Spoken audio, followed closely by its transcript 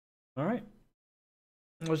Alright.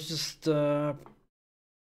 Let's just play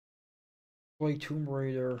Tomb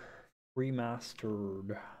Raider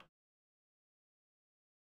Remastered.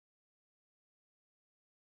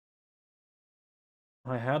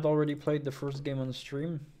 I had already played the first game on the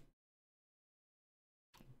stream,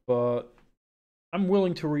 but I'm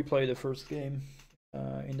willing to replay the first game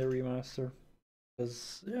in the remaster.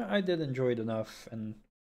 Because, yeah, I did enjoy it enough, and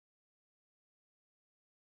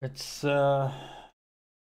it's the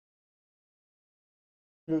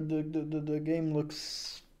game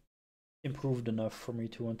looks improved enough for me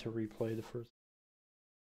to want to replay the first.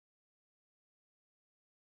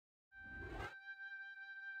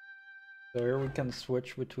 So here we can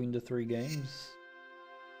switch between the three games.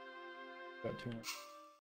 Got too much.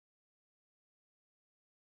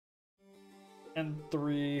 And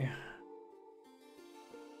 3.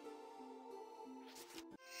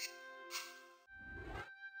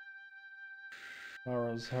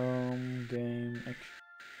 Lara's home game.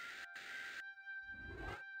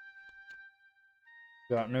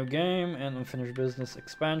 Got no game and unfinished business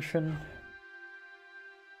expansion.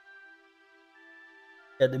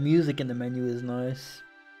 Yeah, the music in the menu is nice.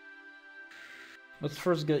 Let's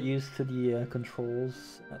first get used to the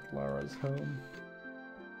controls at Lara's home.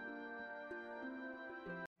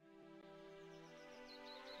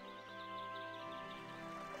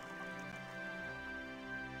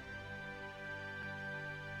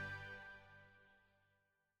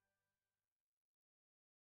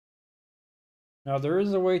 Now there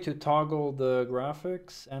is a way to toggle the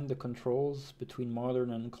graphics and the controls between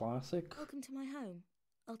modern and classic. Welcome to my home.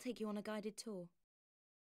 I'll take you on a guided tour.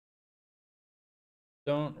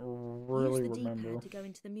 Don't really remember. Use the D-pad to go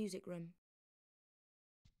into the music room.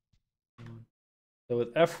 So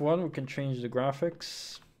with F1 we can change the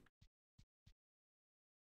graphics.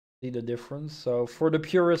 See the difference. So for the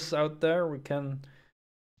purists out there, we can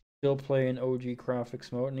still play in OG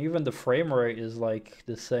graphics mode, and even the frame rate is like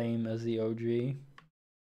the same as the OG.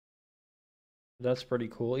 That's pretty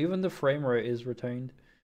cool. Even the frame rate is retained.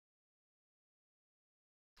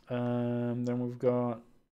 Then we've got,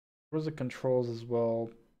 where's the controls as well?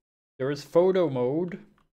 There is photo mode.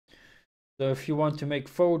 So if you want to make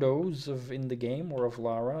photos of in the game or of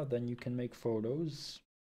Lara, then you can make photos.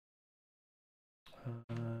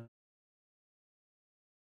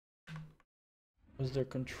 Was there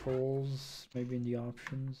controls? Maybe in the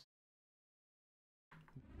options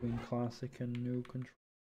between classic and new control.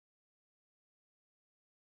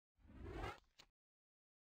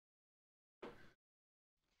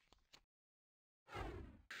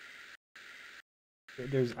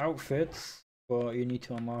 There's outfits, but you need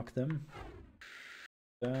to unlock them.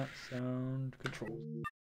 That sound controls.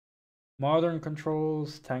 Modern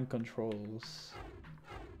controls, tank controls.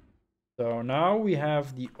 So now we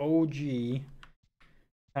have the OG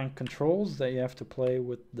tank controls that you have to play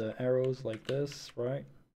with the arrows like this, right?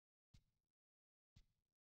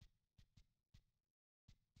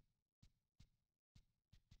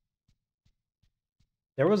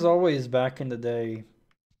 There was always, back in the day,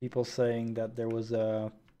 people saying that there was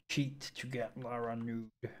a cheat to get Lara nude.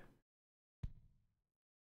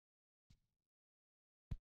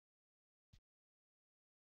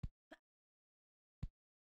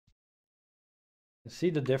 You see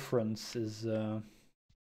the difference is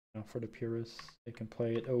for the purists, they can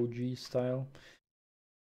play it OG style.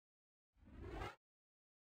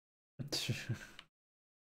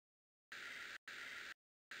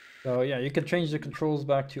 So yeah, you can change the controls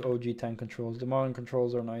back to OG tank controls. The modern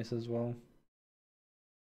controls are nice as well.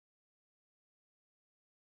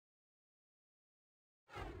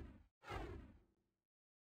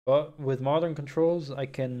 But with modern controls, I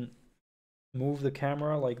can move the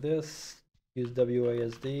camera like this, use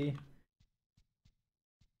WASD.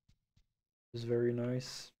 It's very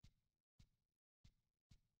nice.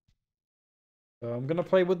 So I'm gonna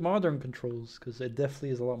play with modern controls because it definitely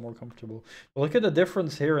is a lot more comfortable. But look at the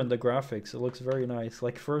difference here in the graphics. It looks very nice.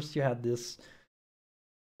 Like first you had this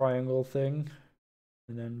triangle thing,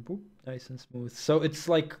 and then boop, nice and smooth. So it's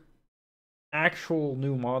like actual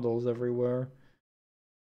new models everywhere.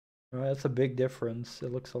 That's a big difference.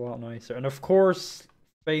 It looks a lot nicer. And of course,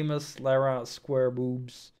 famous Lara square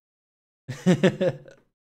boobs.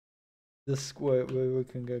 The square, we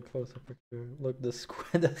can get a closer picture. Look, the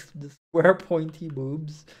square pointy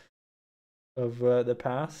boobs of the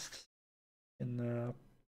past, and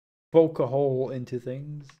poke a hole into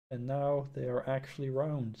things, and now they are actually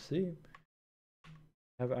round. See,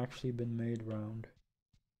 have actually been made round.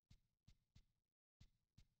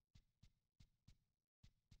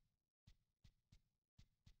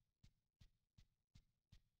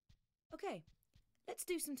 Okay, let's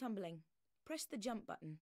do some tumbling. Press the jump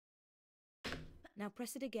button. Now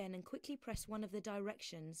press it again and quickly press one of the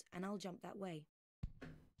directions and I'll jump that way.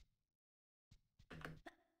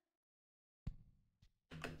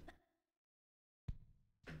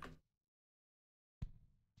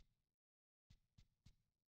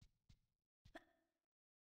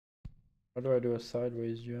 How do I do a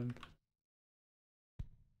sideways jump?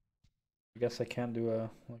 I guess I can't do a,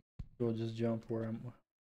 like, we'll just jump where I'm.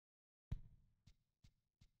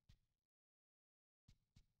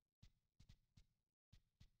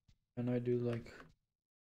 And I do like.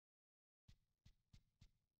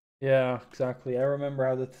 Yeah, exactly. I remember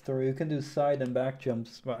how the tutorial, you can do side and back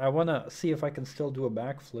jumps, but I want to see if I can still do a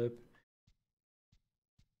backflip.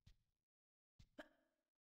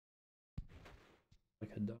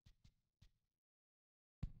 Like a duck.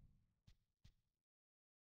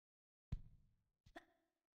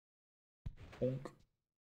 Bonk.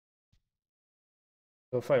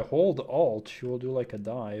 So if I hold Alt, she will do like a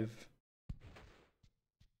dive.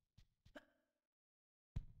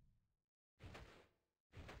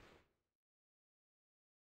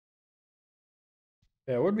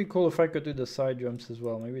 Yeah, it would be cool if I could do the side jumps as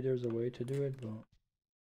well. Maybe there's a way to do it, but...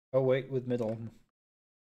 Oh wait, with middle.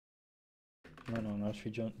 No, she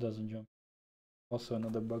doesn't jump. Also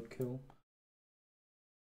another bug kill.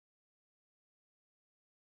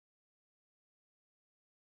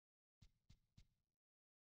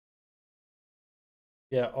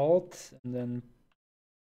 Yeah, Alt, and then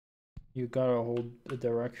you gotta hold the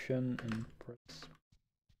direction and press.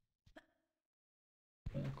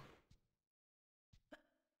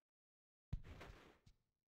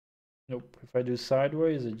 Nope, if I do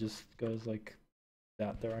sideways, it just goes like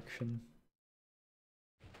that direction.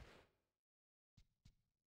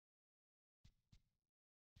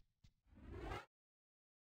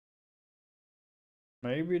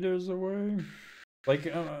 Maybe there's a way. Like,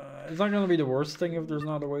 it's not gonna be the worst thing if there's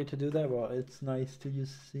not a way to do that, but it's nice to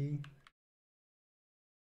just see.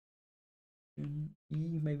 E,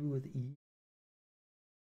 maybe with E.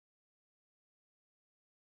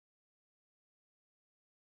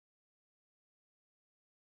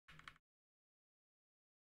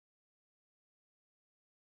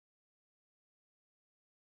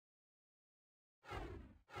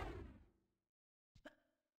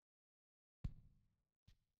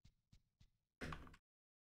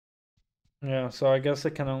 Yeah, so I guess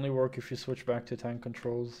it can only work if you switch back to tank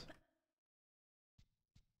controls.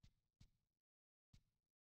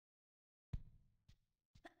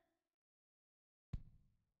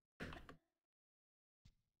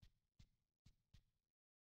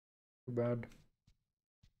 Too bad.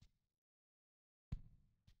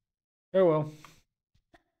 Oh well.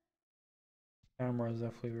 Camera is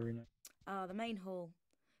definitely very nice. Ah, the main hall.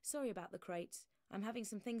 Sorry about the crates. I'm having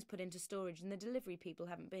some things put into storage and the delivery people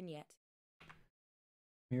haven't been yet.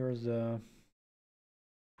 Here's the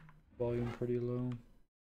volume pretty low.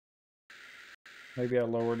 Maybe I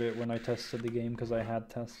lowered it when I tested the game because I had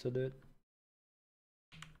tested it.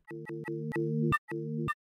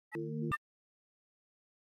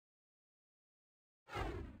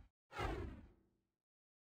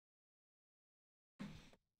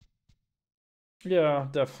 Yeah,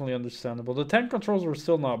 definitely understandable. The tank controls were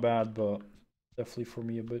still not bad, but definitely for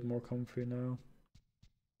me a bit more comfy now.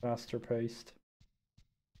 Faster paced.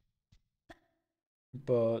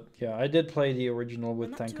 But yeah, I did play the original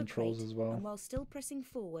with tank controls as well. And while still pressing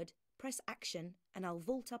forward, press action and I'll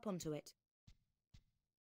vault up onto it.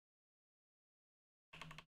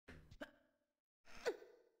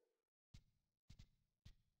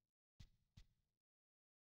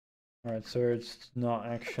 Alright, so it's not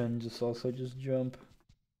action, just also just jump.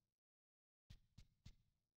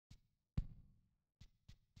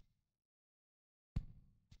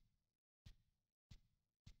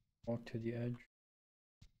 Walk to the edge.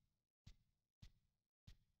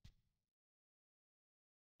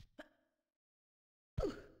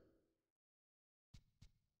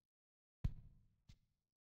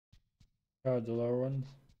 Oh, the lower ones.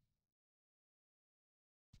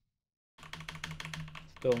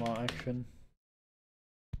 Still not action.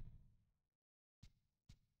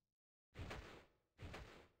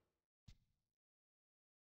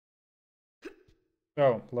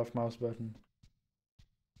 Oh, left mouse button.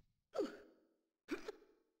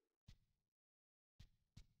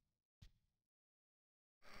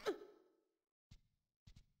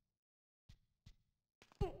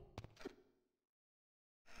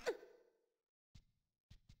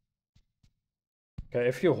 Okay,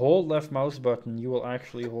 if you hold left mouse button, you will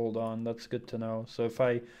actually hold on. That's good to know. So if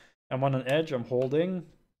I'm on an edge, I'm holding,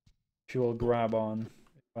 she will grab on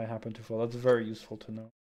if I happen to fall. That's very useful to know.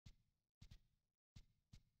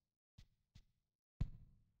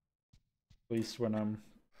 At least when I'm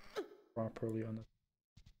properly on it.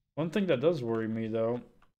 One thing that does worry me though,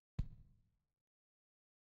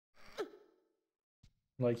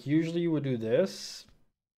 like usually you would do this,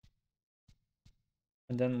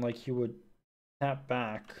 and then like you would tap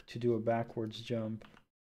back to do a backwards jump,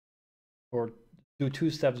 or do 2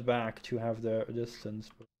 steps back to have the distance,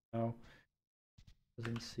 but now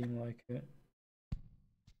doesn't seem like it.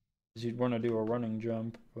 Because you'd want to do a running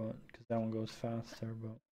jump, but because that one goes faster,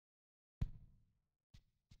 but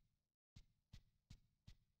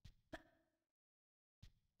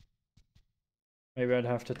maybe I'd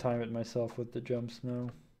have to time it myself with the jumps now,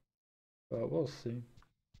 but we'll see.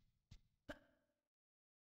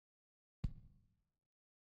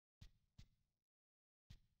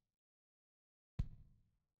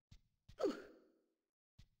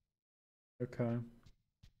 Okay.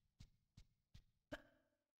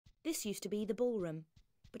 This used to be the ballroom,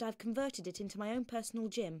 but I've converted it into my own personal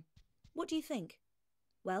gym. What do you think?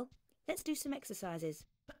 Well, let's do some exercises.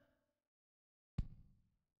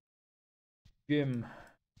 Gym.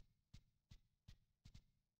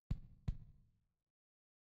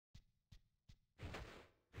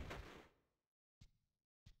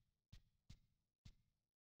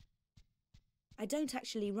 I don't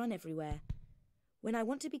actually run everywhere. When I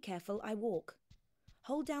want to be careful, I walk.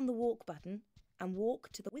 Hold down the walk button and walk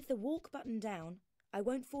to the... With the walk button down, I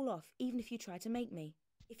won't fall off even if you try to make me.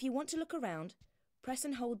 If you want to look around, press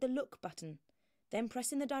and hold the look button, then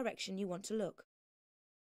press in the direction you want to look.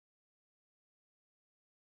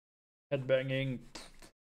 Headbanging.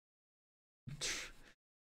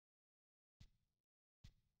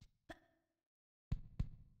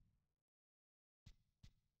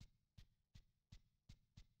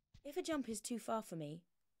 If a jump is too far for me,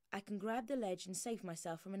 I can grab the ledge and save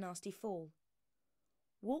myself from a nasty fall.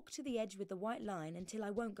 Walk to the edge with the white line until I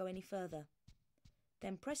won't go any further.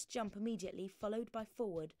 Then press jump immediately, followed by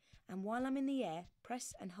forward, and while I'm in the air,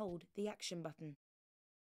 press and hold the action button.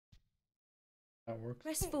 That works.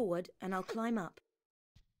 Press forward and I'll climb up.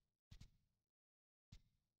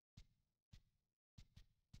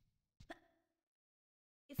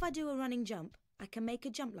 If I do a running jump, I can make a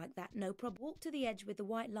jump like that, no problem. Walk to the edge with the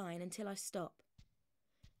white line until I stop.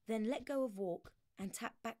 Then let go of walk and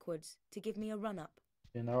tap backwards to give me a run up.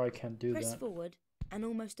 Yeah, now I can't do Press that. forward and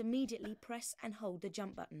almost immediately press and hold the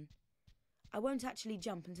jump button. I won't actually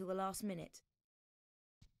jump until the last minute.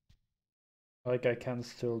 Like I can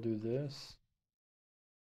still do this.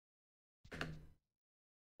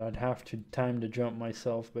 I'd have to time the jump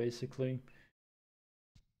myself, basically.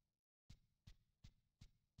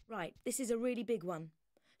 Right, this is a really big one.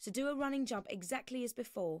 So do a running jump exactly as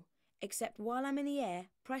before, except while I'm in the air,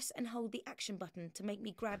 press and hold the action button to make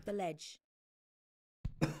me grab the ledge.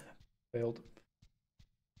 Failed.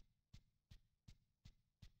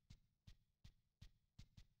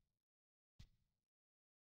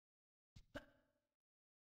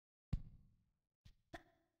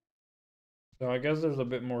 So I guess there's a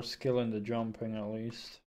bit more skill in the jumping at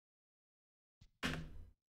least.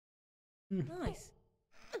 Nice.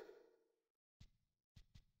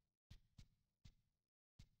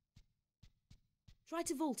 Try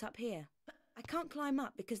to vault up here. I can't climb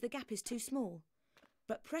up because the gap is too small.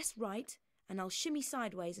 But press right and I'll shimmy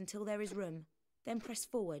sideways until there is room. Then press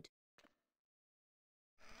forward.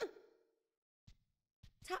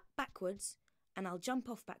 Tap backwards and I'll jump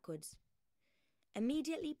off backwards.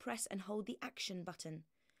 Immediately press and hold the action button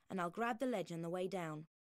and I'll grab the ledge on the way down.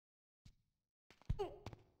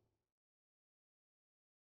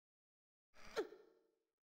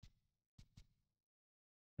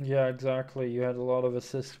 Yeah, exactly. You had a lot of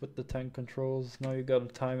assist with the tank controls. Now you gotta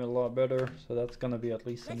time it a lot better, so that's gonna be at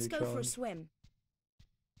least a Let's new go challenge. for a swim.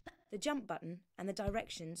 The jump button and the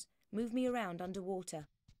directions move me around underwater.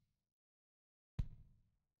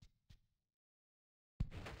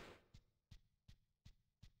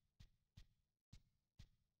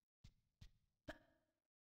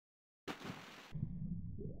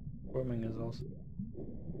 Swimming is also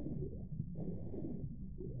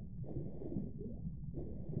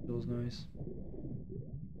feels nice.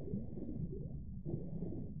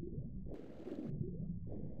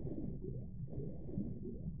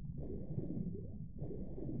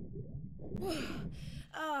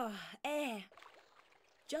 Air.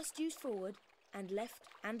 Just use forward and left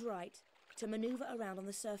and right to manoeuvre around on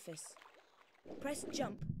the surface. Press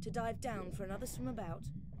jump to dive down for another swim about,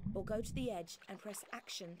 or go to the edge and press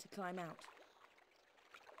action to climb out.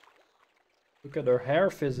 Look at her hair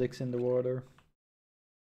physics in the water.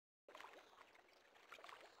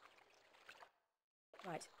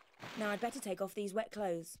 Right, now I'd better take off these wet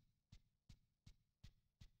clothes.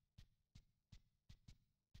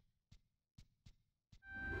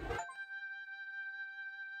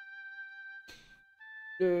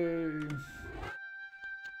 Yay.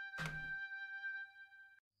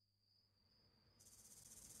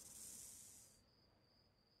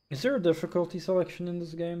 Is there a difficulty selection in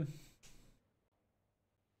this game?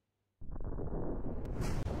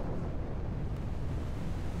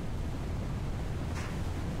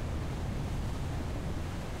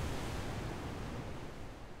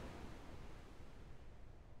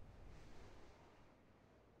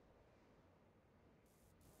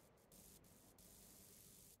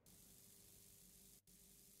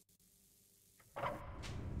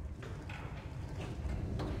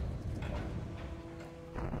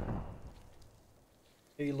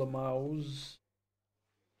 Ayla mouse.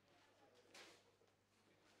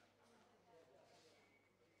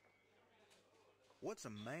 What's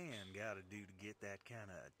a man gotta do to get that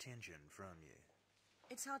kind of attention from you?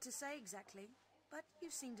 It's hard to say exactly, but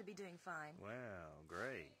you seem to be doing fine. Well,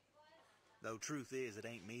 great. Though truth is, it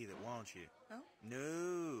ain't me that wants you. Oh?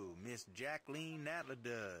 No, Miss Jacqueline Natla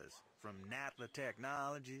does, from Natla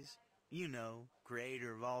Technologies. You know,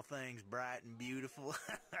 creator of all things bright and beautiful.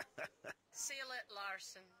 Seal it,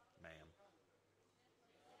 Larson. Ma'am.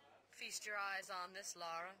 Feast your eyes on this,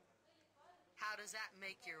 Laura. How does that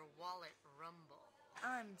make your wallet rumble?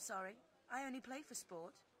 I'm sorry. I only play for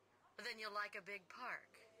sport. Then you'll like a big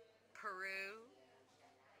park. Peru,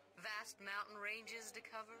 vast mountain ranges to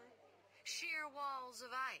cover, sheer walls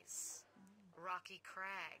of ice, rocky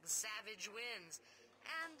crags, savage winds,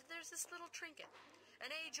 and there's this little trinket. An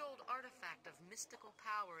age-old artifact of mystical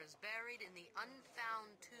power is buried in the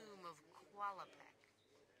unfound tomb of Qualapec.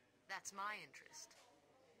 That's my interest.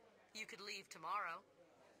 You could leave tomorrow.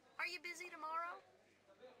 Are you busy tomorrow?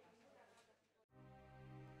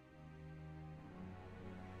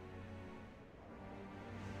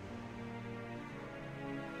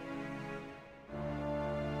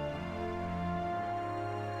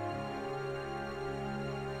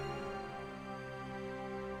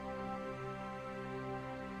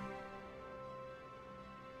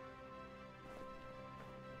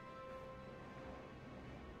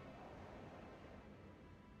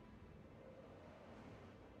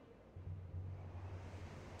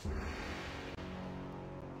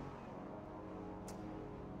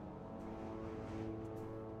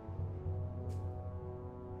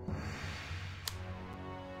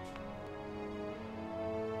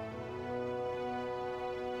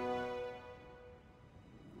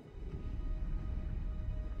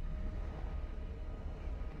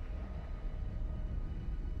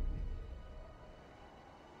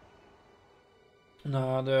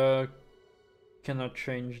 Nah, the cannot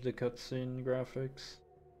change the cutscene graphics.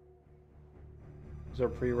 These are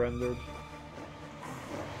pre-rendered.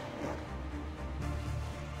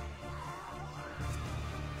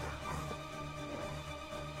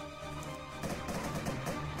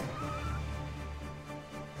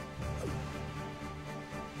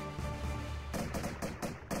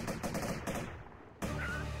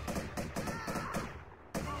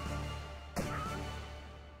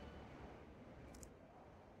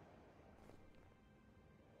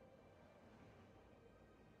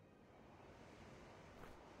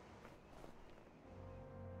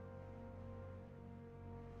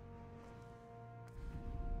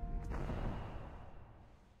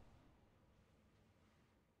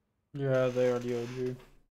 Yeah, they are the OG.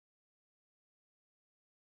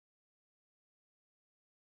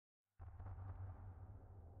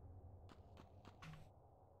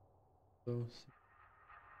 Those.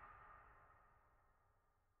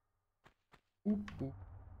 Oop, oop.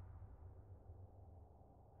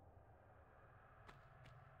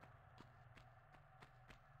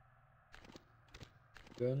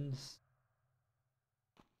 Guns.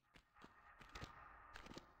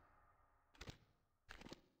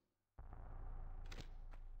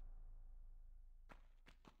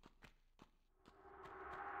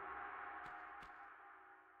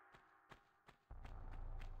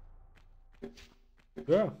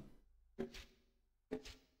 Yeah.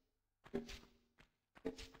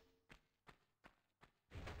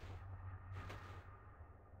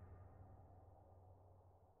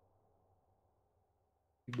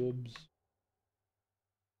 Bobs.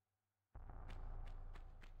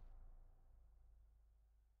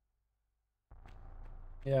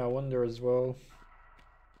 Yeah, I wonder as well.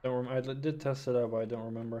 I did test it out, but I don't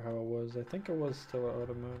remember how it was. I think it was still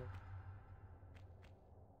automatic.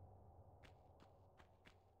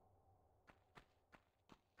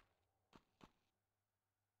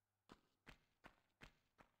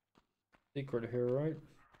 Secret here, right?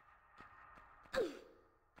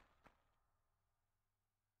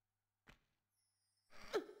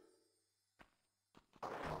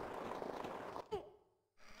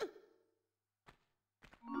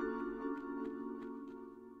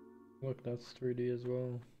 look, that's 3D as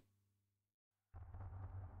well.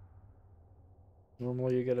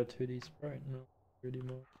 Normally you get a 2D sprite, no 3D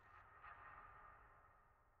mode.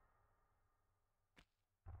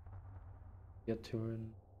 Get to it.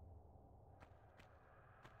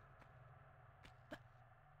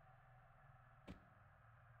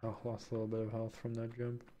 Oh, lost a little bit of health from that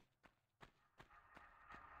jump.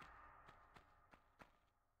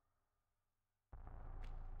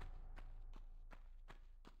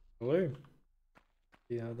 Hello.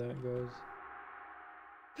 See how that goes.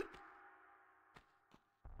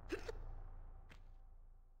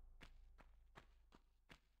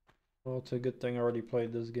 Well, it's a good thing I already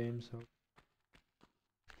played this game, so.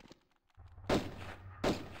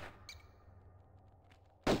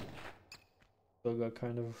 Still got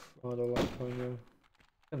kind of auto lock on you.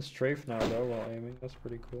 And strafe now though while aiming, that's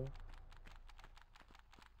pretty cool.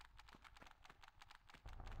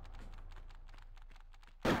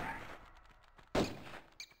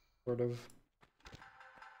 Sort of.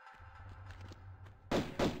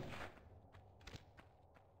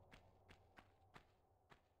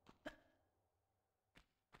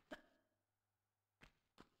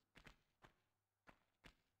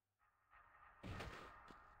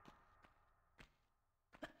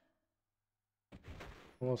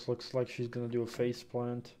 Almost looks like she's gonna do a face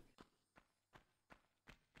plant.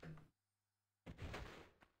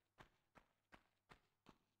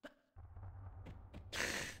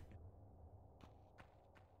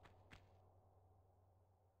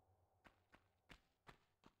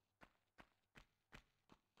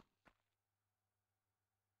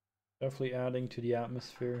 Definitely adding to the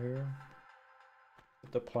atmosphere here.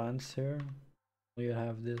 With the plants here. You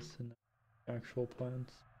have this and actual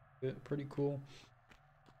plants. Pretty cool.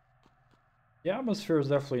 The atmosphere is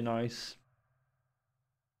definitely nice.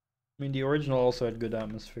 I mean, the original also had good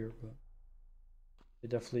atmosphere, but they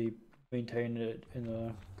definitely maintained it in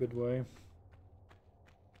a good way.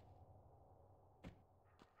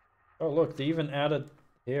 Oh, look, they even added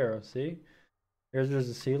here, see? Here's there's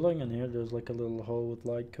a ceiling, and here there's like a little hole with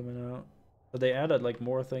light coming out. So they added like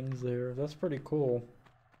more things there. That's pretty cool.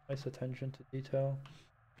 Nice attention to detail.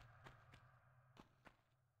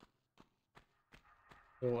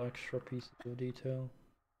 Little extra pieces of detail.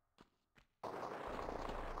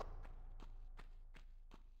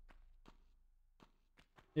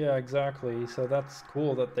 Yeah, exactly. So that's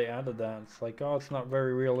cool that they added that. It's like, oh, it's not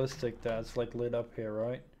very realistic that it's like lit up here,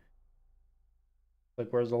 right? Like,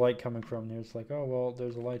 where's the light coming from? Here it's like, oh, well,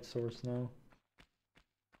 there's a light source now.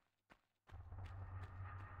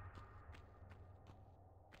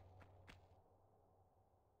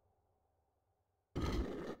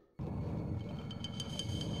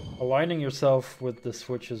 Aligning yourself with the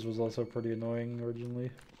switches was also pretty annoying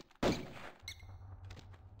originally.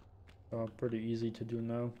 Pretty easy to do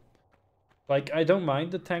now. Like, I don't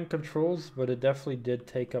mind the tank controls, but it definitely did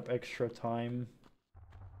take up extra time.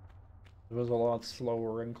 It was a lot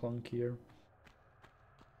slower and clunkier.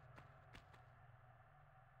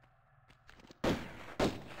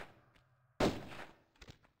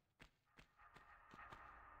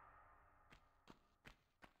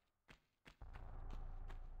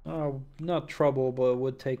 Not trouble, but it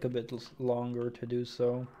would take a bit longer to do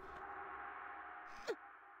so.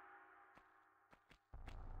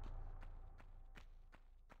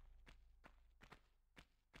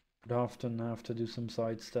 Would often have to do some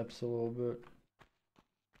side steps a little bit.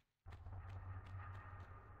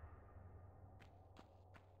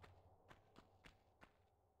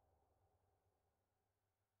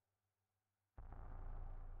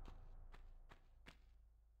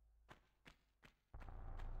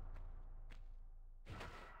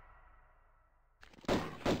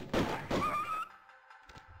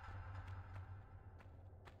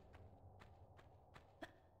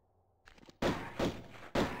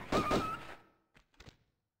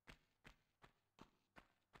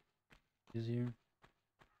 Easier.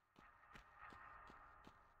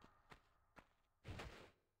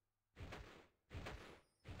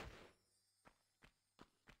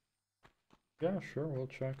 Yeah, sure, we'll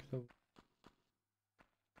check the...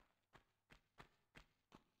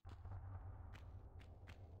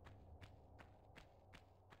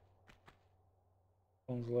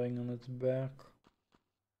 One's laying on its back.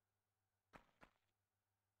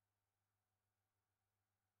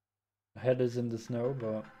 The head is in the snow,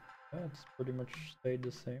 but yeah, it's pretty much stayed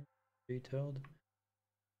the same. Detailed.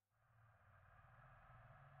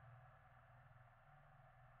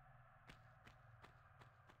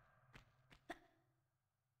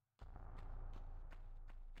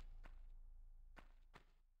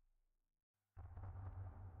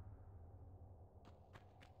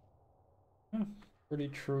 Yeah, Pretty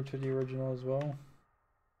true to the original as well.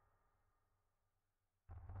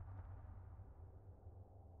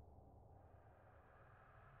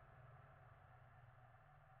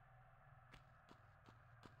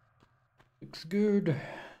 Looks good.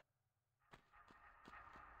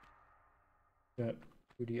 Got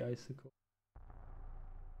 2D icicle.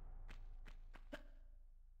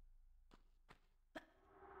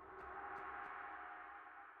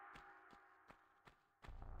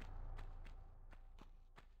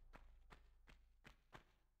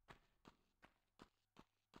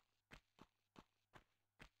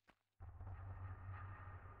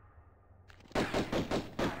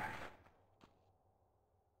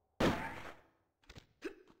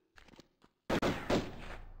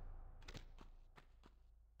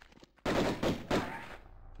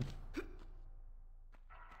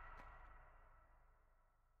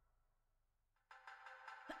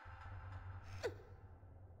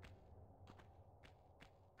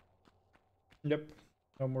 Yep,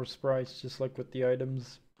 no more sprites, just like with the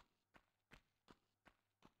items.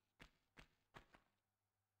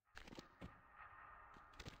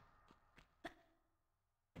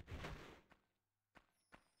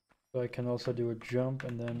 So I can also do a jump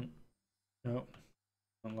and then, no,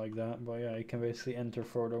 not like that, but yeah, you can basically enter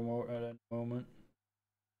photo mode at any moment.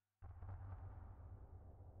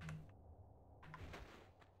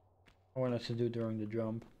 I wanted to do during the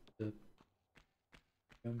jump. The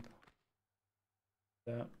jump.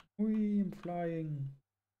 That. Whee, I'm flying.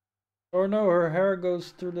 Oh no, her hair goes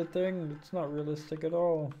through the thing. It's not realistic at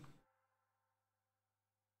all.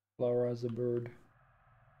 Flower as a bird.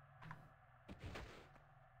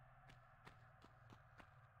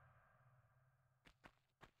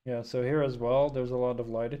 Yeah, so here as well, there's a lot of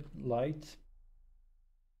light.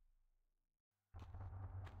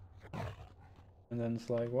 And then it's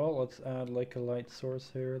like, well, let's add like a light source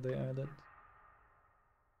here. They added.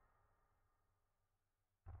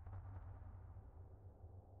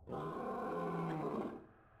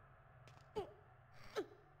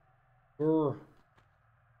 Brr.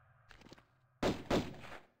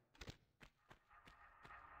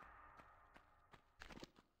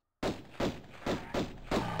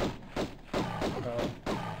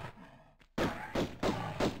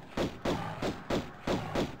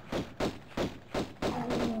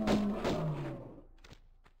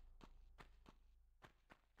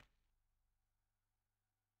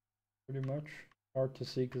 Pretty much. Hard to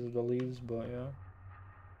see because of the leaves, but yeah.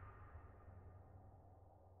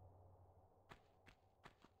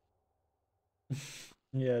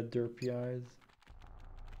 Yeah, derpy eyes.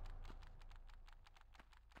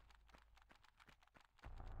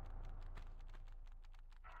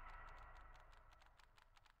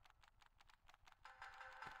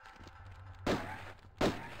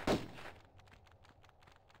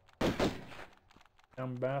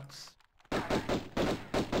 Damn bats.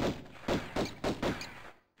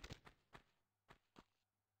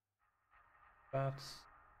 Bats.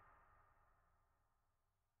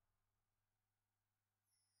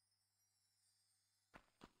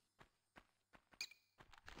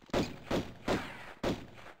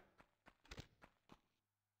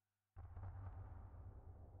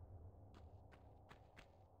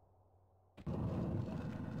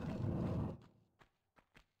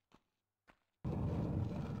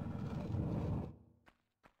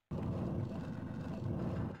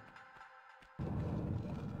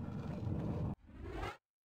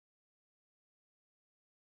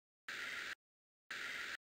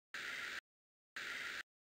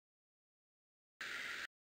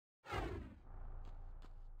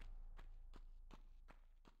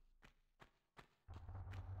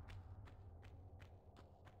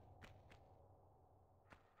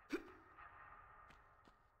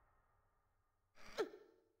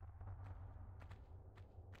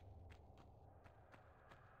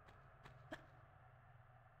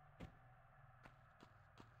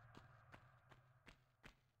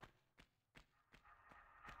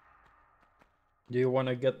 Do you want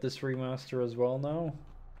to get this remaster as well now?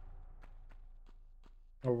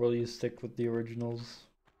 Or will you stick with the originals?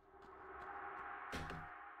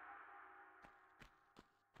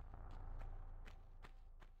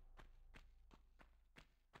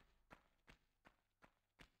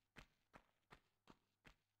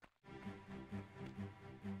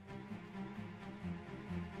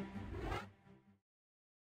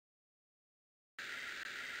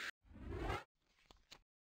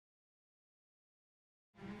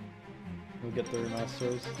 We'll get the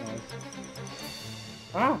remasters. Nice.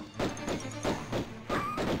 Ah!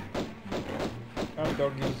 Ah,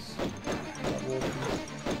 doggies. Not wolfies.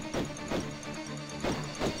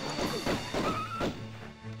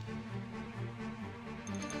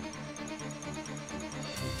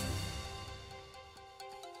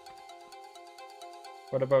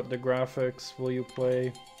 What about the graphics? Will you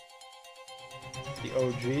play the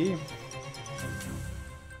OG?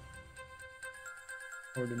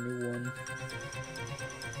 Or the new one?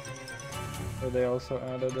 Or they also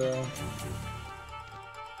added a...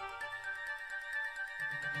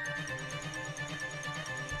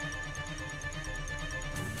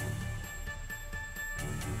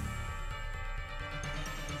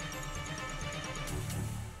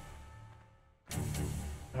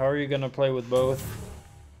 How are you gonna play with both?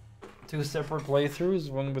 Two separate playthroughs?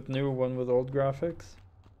 One with new, one with old graphics?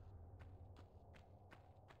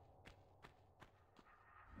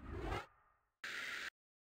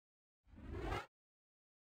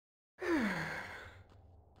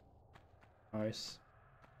 Nice.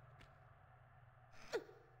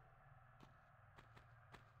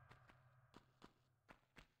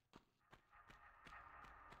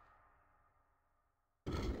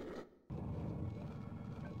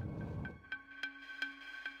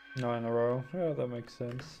 Nine in a row. Yeah, that makes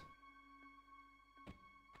sense.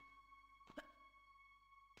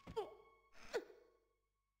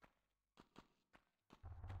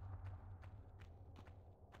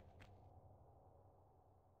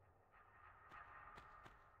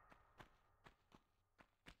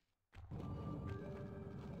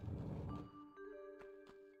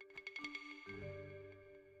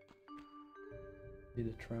 See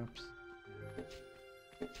the traps.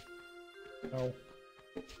 Oh.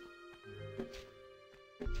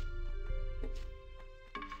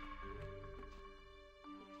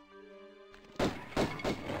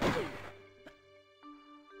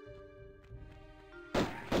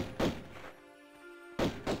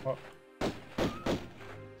 Oh.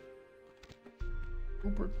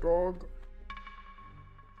 Stupid dog.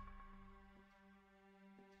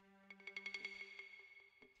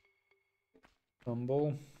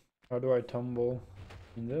 Tumble? How do I tumble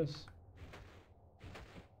in this?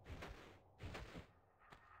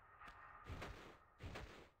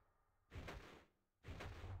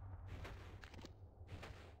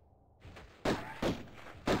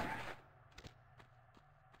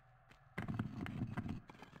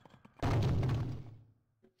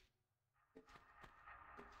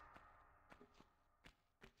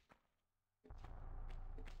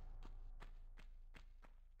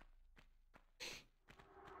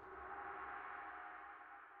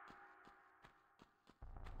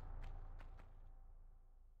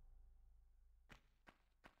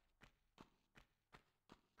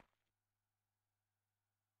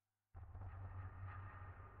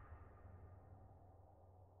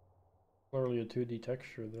 Clearly a 2D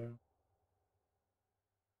texture there.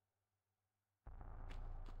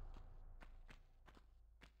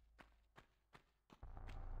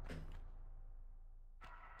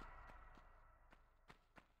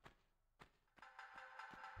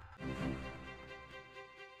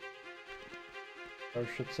 Our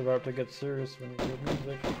shit's about to get serious when you hear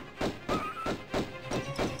music.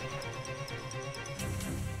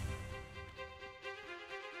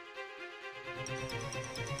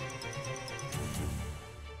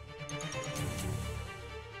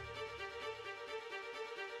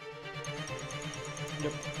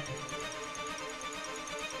 Yep.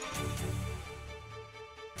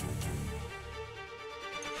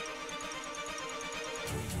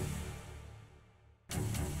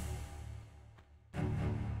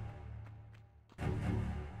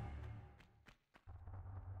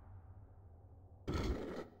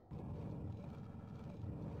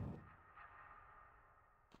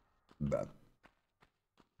 Bad.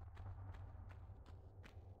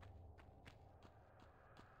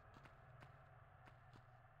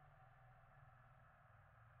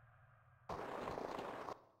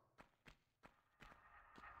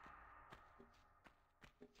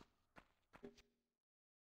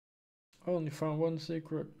 I only found one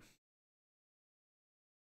secret.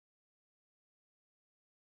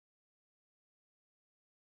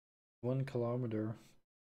 One kilometer.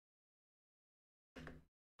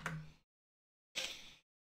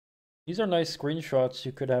 These are nice screenshots.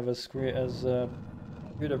 You could have as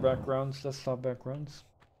computer backgrounds, desktop backgrounds.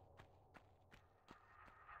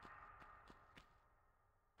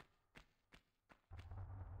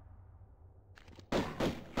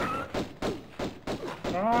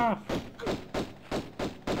 Ah!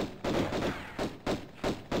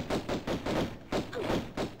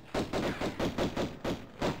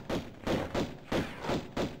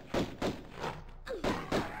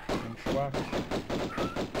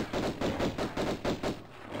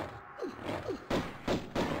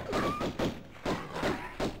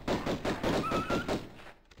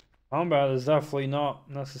 Combat is definitely not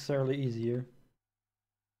necessarily easier.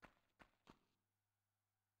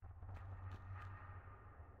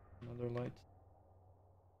 another light.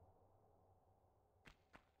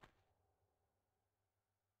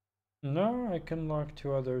 No, I can lock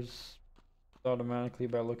two others automatically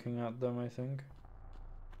by looking at them, I think.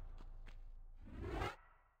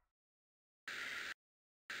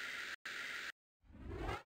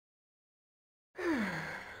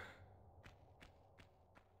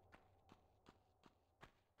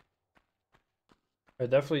 I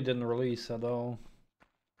definitely didn't release at all,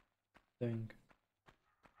 I think.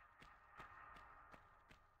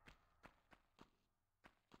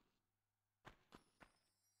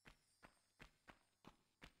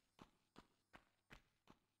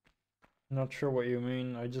 Not sure what you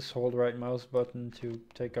mean. I just hold right mouse button to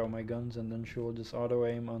take out my guns and then she will just auto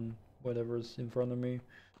aim on whatever's in front of me.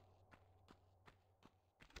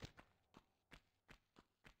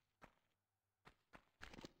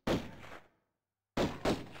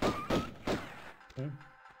 Okay.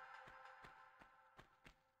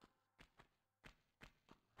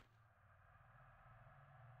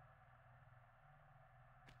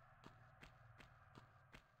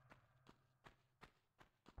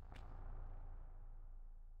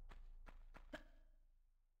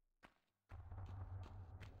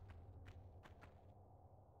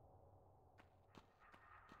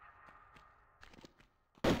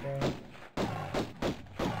 Okay.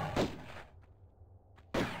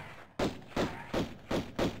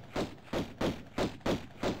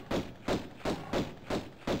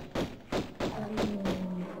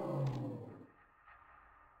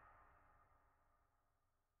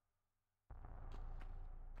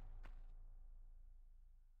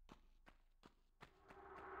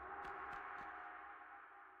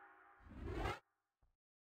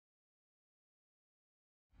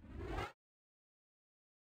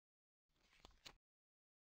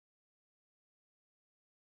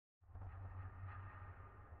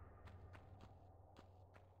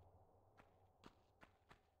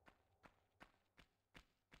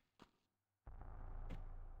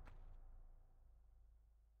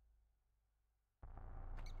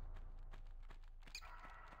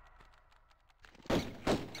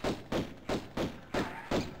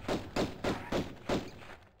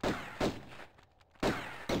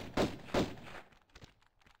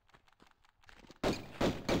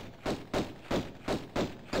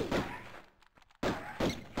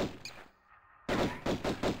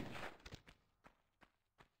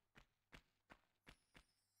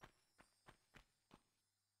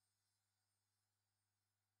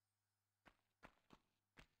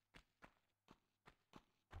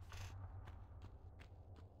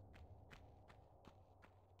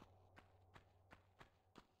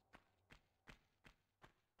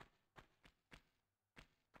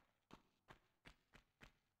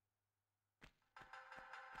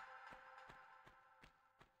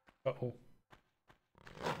 Uh-oh.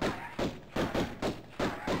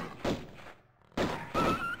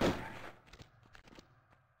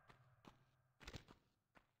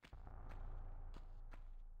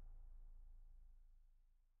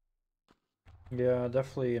 Yeah,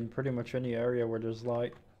 definitely in pretty much any area where there's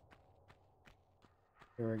light.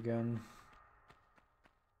 Here again.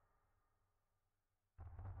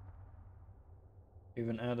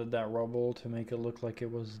 Even added that rubble to make it look like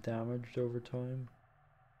it was damaged over time.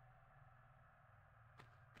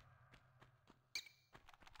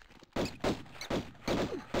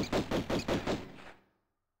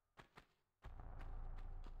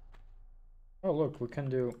 Oh look, we can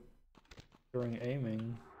do during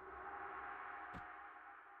aiming.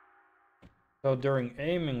 So during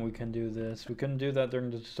aiming we can do this. We couldn't do that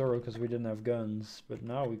during the tutorial because we didn't have guns, but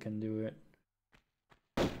now we can do it.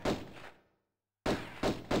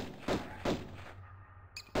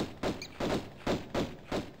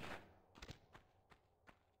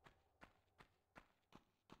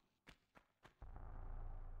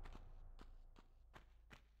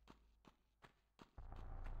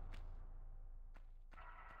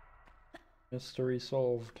 Mystery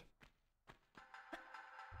solved.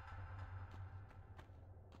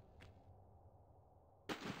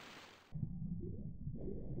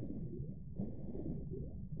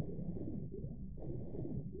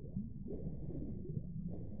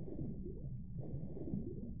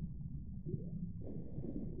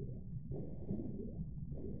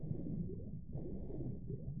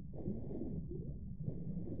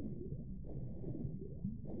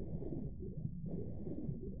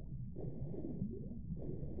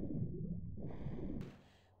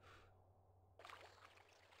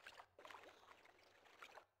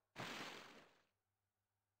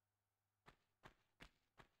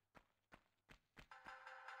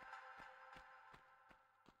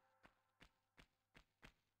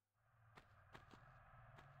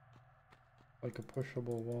 Like a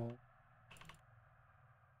pushable wall.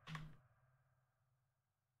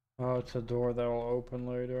 Oh, it's a door that will open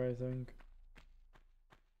later, I think.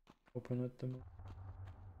 Open it the most.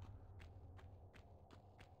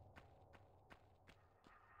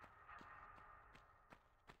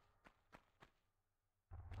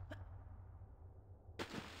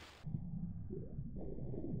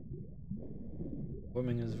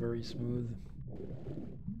 Swimming is very smooth.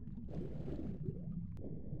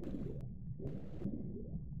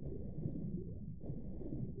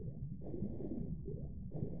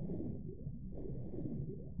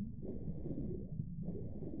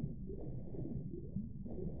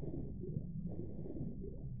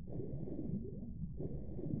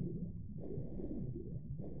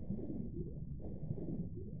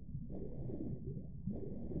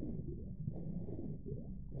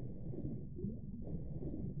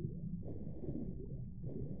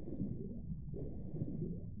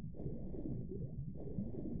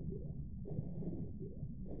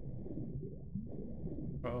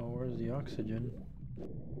 Oh, where's the oxygen?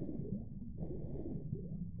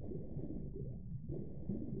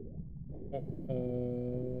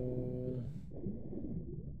 Oh,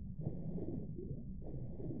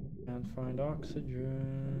 can't find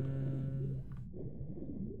oxygen.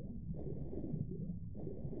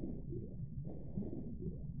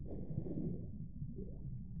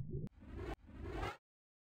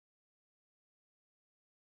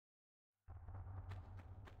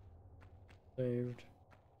 Saved.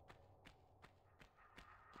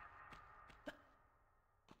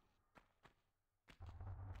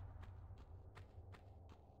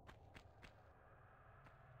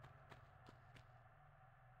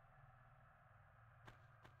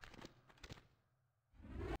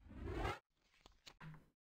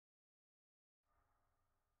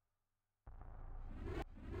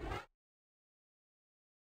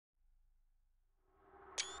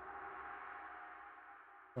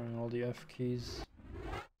 Trying all the F keys.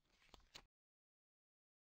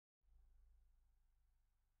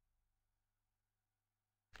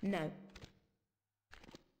 No.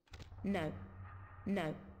 No.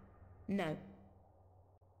 No. No.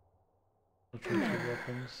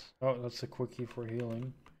 Weapons. Oh, that's a quickie for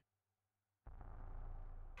healing.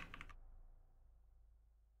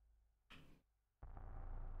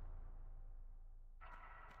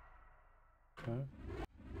 Okay.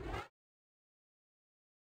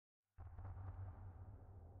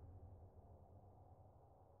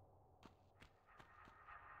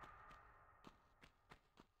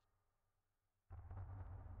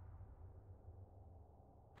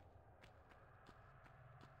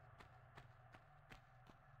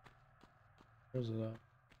 Where's that?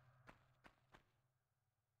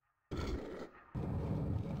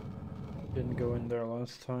 Didn't go in there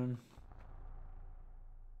last time.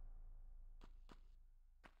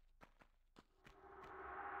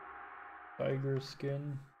 Tiger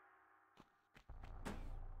skin.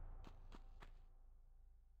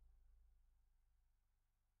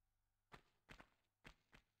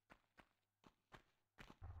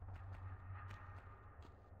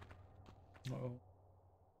 Uh-oh.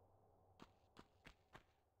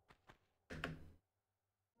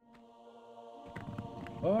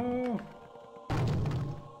 Oh!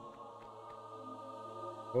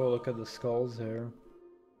 Oh, look at the skulls here.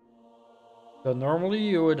 So normally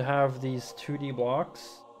you would have these 2D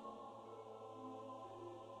blocks.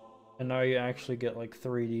 And now you actually get like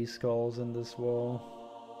 3D skulls in this wall.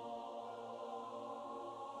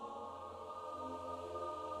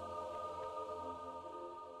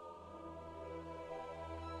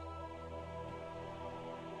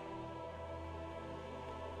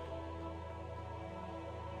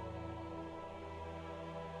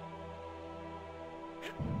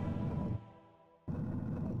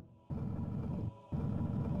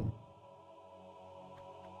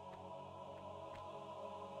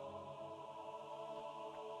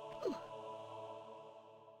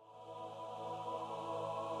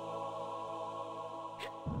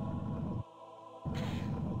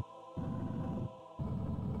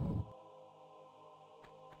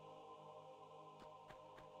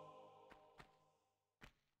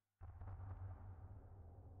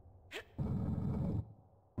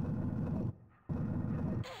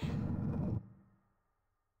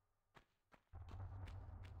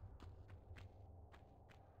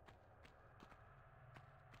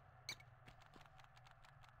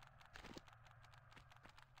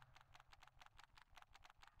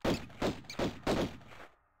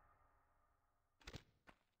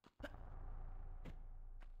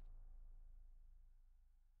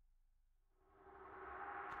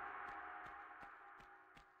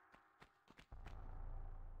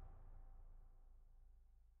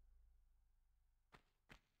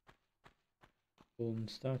 golden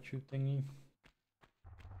statue thingy.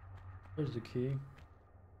 There's the key.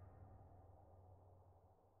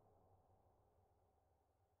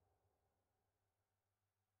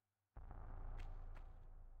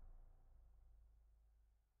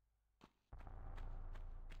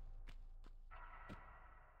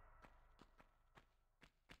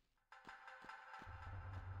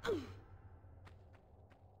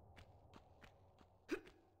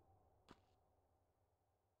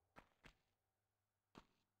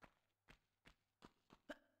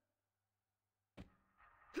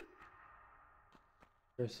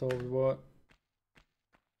 I solved what?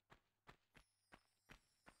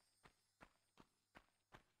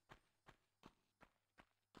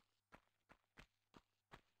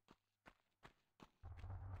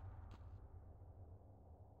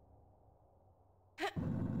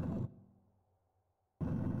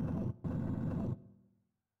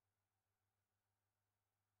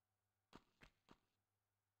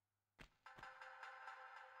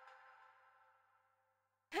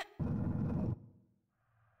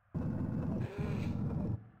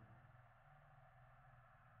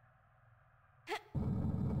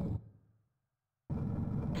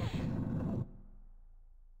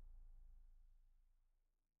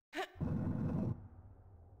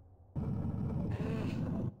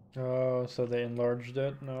 Oh, so they enlarged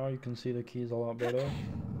it. Now you can see the keys a lot better.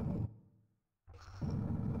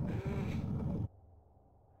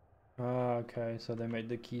 Ah, okay, so they made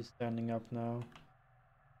the key standing up now.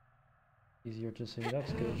 Easier to see,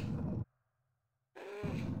 that's good.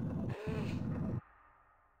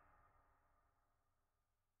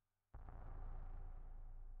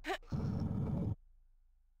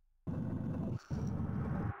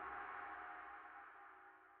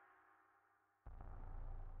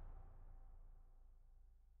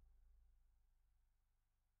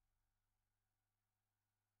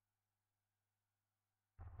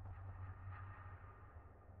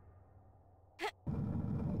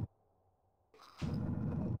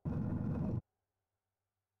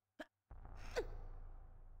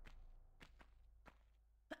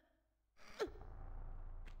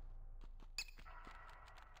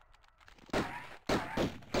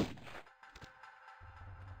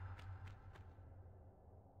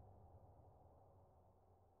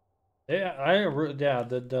 Yeah,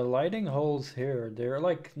 the lighting holes here, they're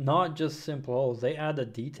like not just simple holes, they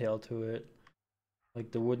added detail to it.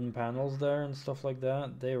 Like the wooden panels there and stuff like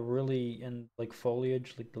that, they really, and like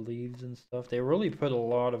foliage, like the leaves and stuff, they really put a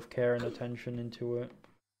lot of care and attention into it.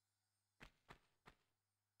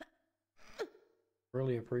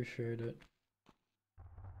 Really appreciate it.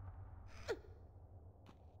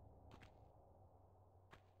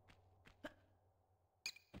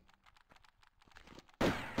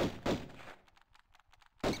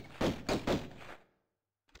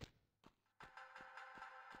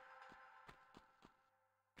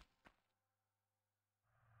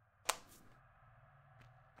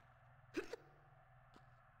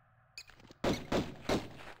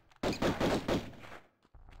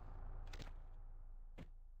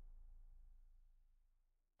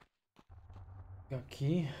 Got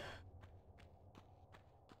key.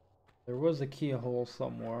 There was a keyhole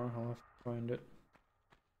somewhere, I'll have to find it.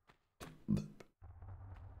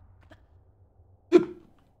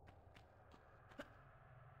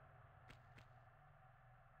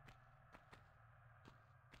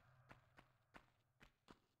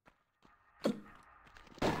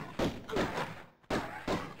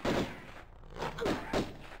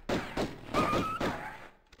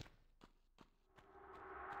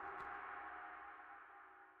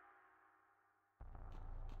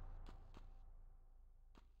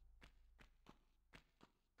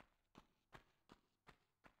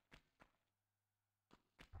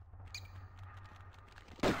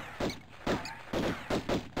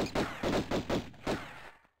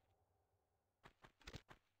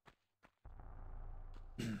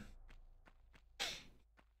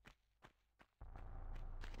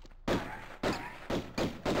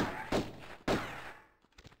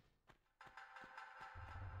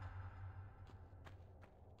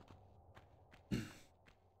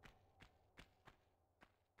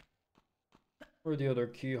 Where's the other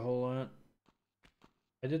keyhole at?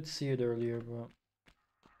 I did see it earlier, but...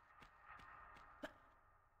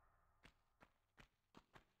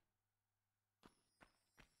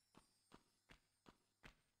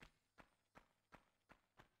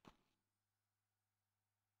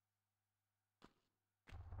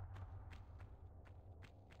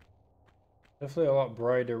 Definitely a lot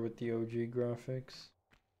brighter with the OG graphics.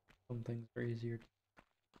 Some things are easier to...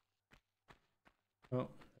 Oh.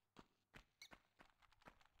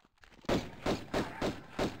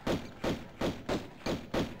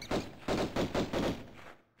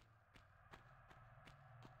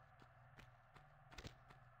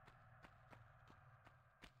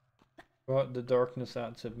 But the darkness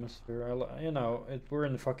adds atmosphere. You know, we're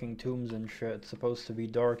in fucking tombs and shit. It's supposed to be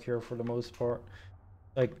dark here for the most part.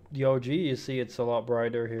 Like the OG, you see it's a lot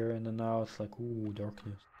brighter here, and then now it's like, ooh,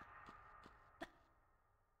 darkness.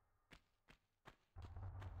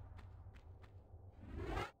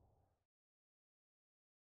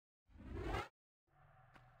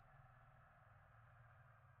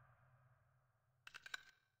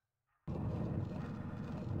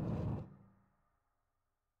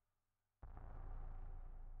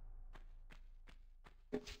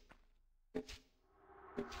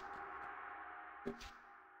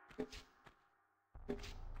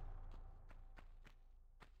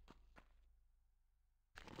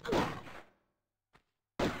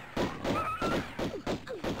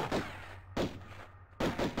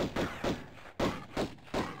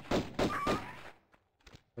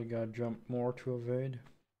 I gotta jump more to evade.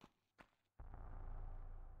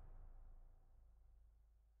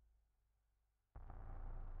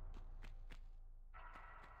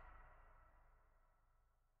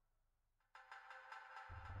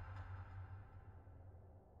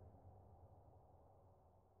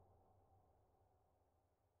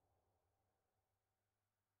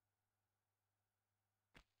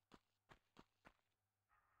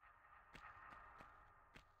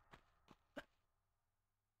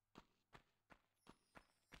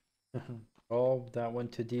 Oh, that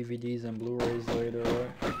went to DVDs and Blu-rays later,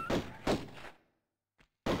 right?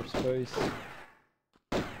 For space.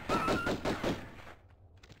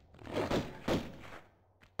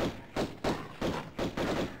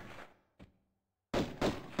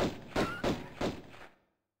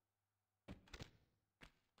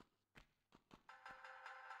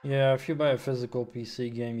 Yeah, if you buy a physical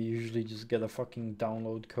PC game, you usually just get a fucking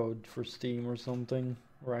download code for Steam or something,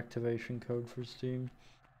 or activation code for Steam.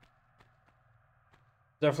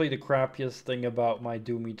 Definitely the crappiest thing about my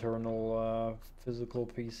Doom Eternal physical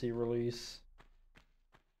PC release.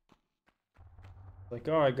 Like,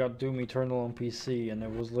 oh, I got Doom Eternal on PC, and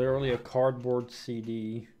it was literally a cardboard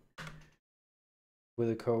CD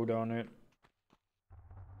with a code on it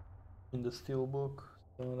in the steelbook,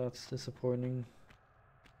 so that's disappointing.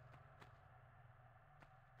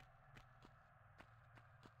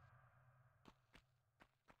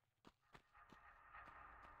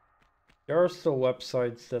 There are still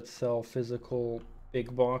websites that sell physical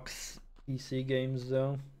big box PC games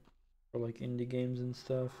though, for like indie games and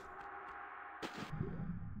stuff.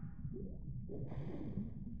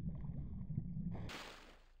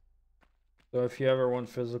 So if you ever want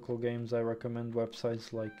physical games, I recommend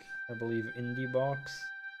websites like, I believe, IndieBox,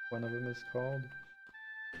 one of them is called.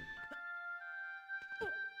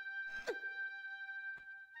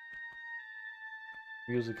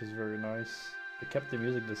 Music is very nice. They kept the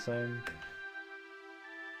music the same.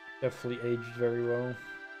 Definitely aged very well.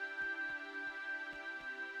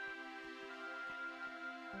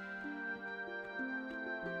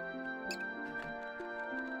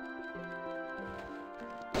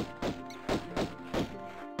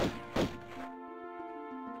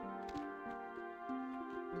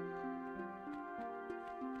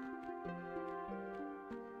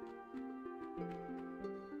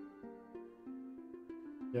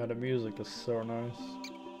 Yeah, the music is so nice.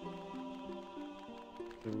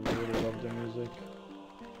 I really love the music.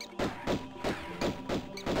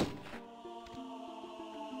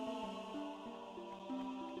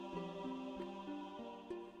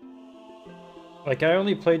 Like, I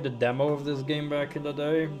only played the demo of this game back in the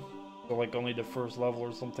day. So, like, only the first level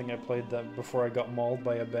or something. I played that before I got mauled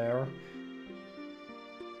by a bear.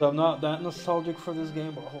 So I'm not that nostalgic for this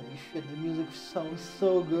game, but holy shit, the music sounds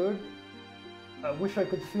so good. I wish I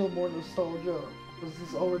could feel more nostalgia, because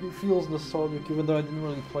this already feels nostalgic, even though I didn't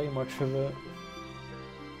really play much of it.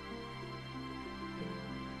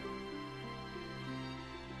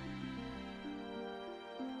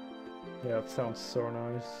 Yeah, it sounds so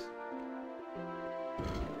nice.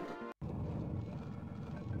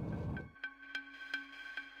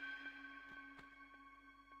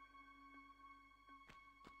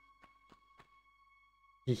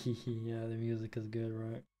 Yeah, the music is good,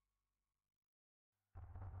 right?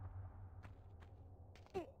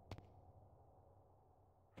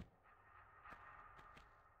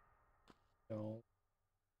 So,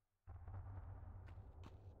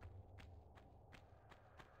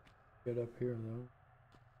 get up here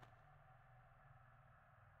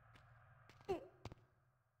though.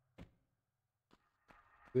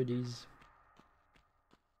 Goodies.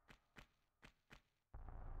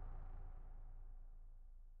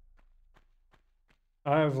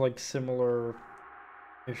 I have like similar-ish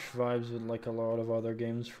vibes with like a lot of other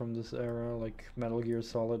games from this era, like Metal Gear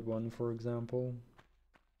Solid 1, for example.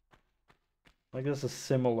 I guess a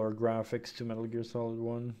similar graphics to Metal Gear Solid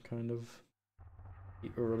 1, kind of. The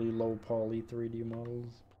early low poly 3D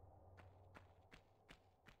models.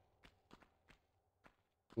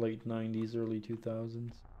 Late 90s, early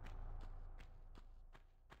 2000s.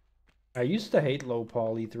 I used to hate low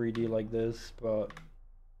poly 3D like this, but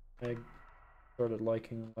I started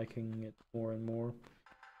liking it more and more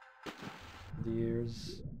with the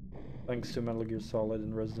years. Thanks to Metal Gear Solid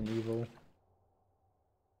and Resident Evil.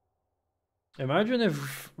 Imagine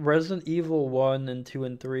if Resident Evil 1 and 2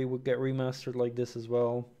 and 3 would get remastered like this as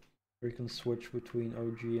well. Where you can switch between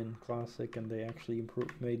OG and Classic and they actually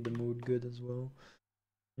made the mood good as well.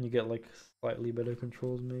 And you get like slightly better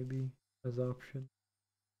controls maybe as option.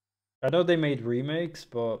 I know they made remakes,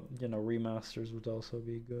 but you know, remasters would also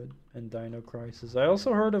be good. And Dino Crisis. I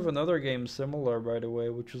also heard of another game similar, by the way,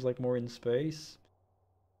 which was like more in space.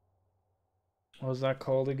 What was that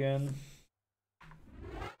called again?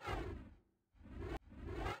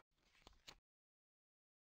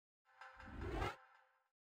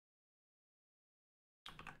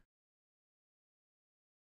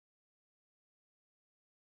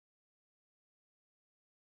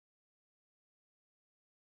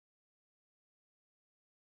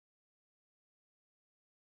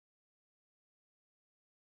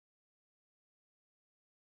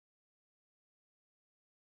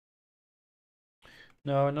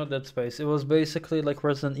 No, not Dead Space. It was basically like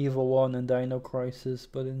Resident Evil 1 and Dino Crisis,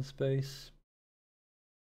 but in space.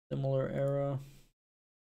 Similar era.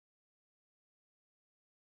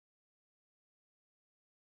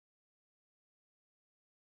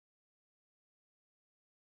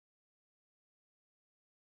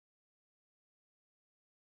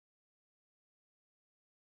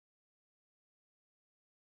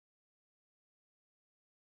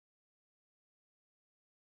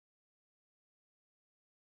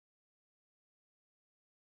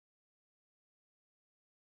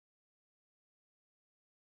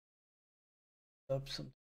 Up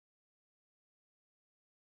some.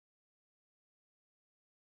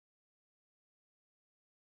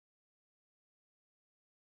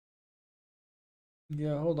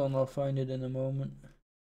 Yeah, hold on, I'll find it in a moment.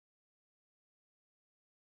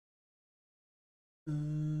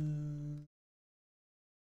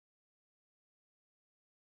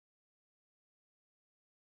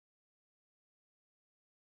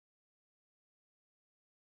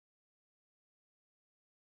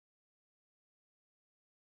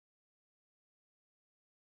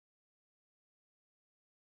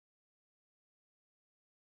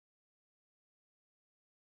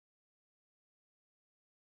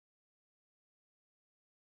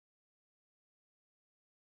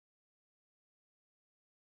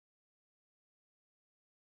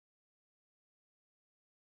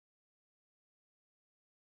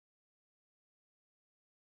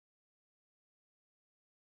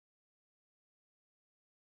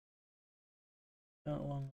 Not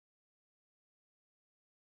long.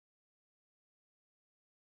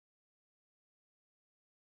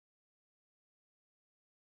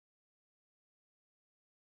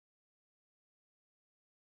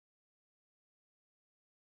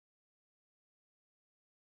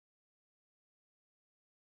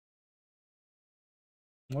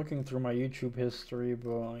 I'm looking through my YouTube history,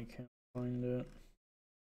 but I can't find it.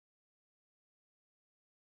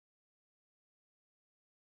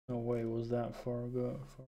 No way, was that far ago?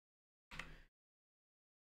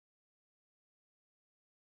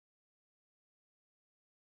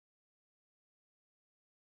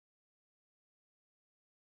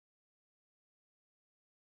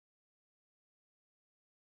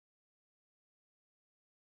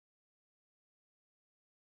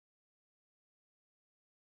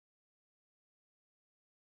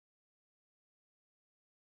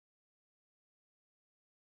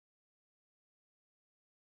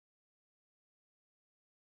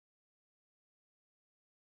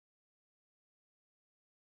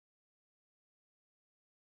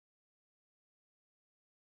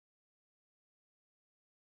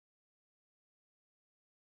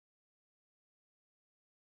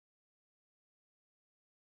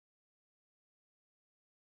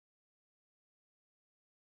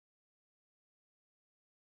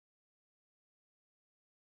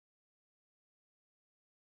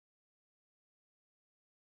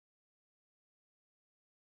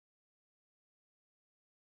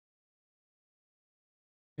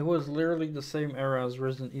 It was literally the same era as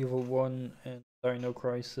Resident Evil 1 and Dino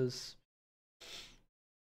Crisis.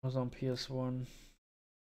 It was on PS1.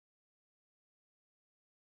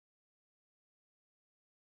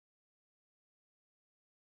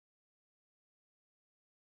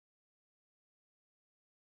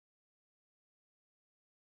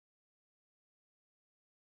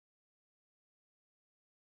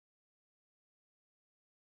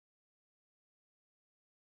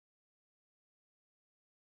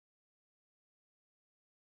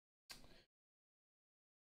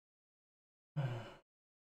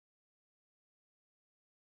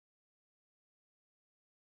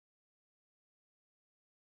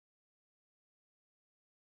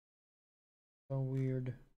 So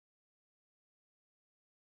weird.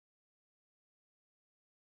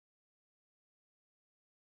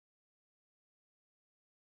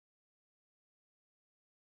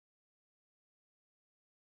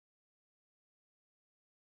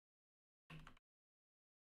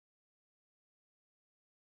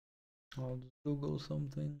 I'll just Google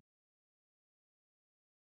something.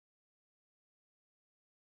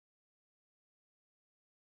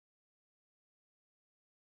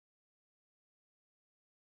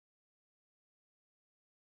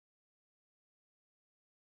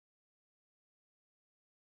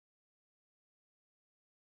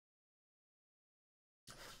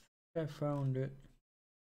 I found it.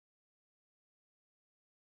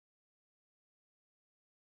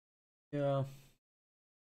 Yeah.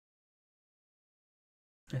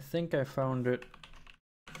 I think I found it.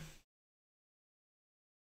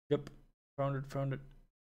 Yep. Found it.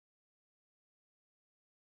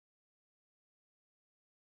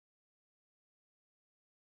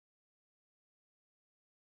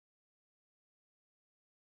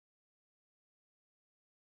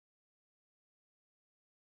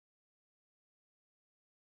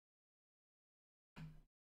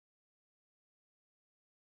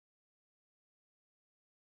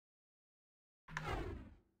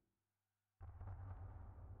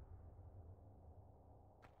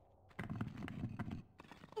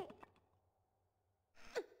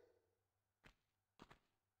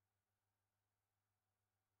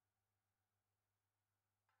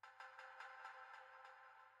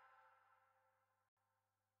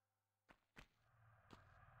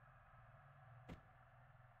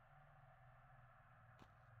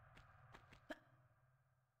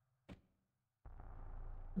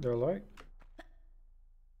 They're like,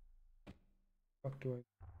 fuck do I?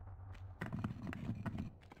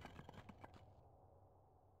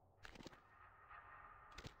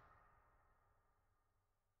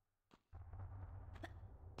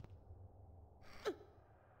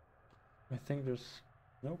 I think there's,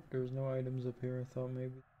 nope, there's no items up here. I thought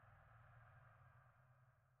maybe.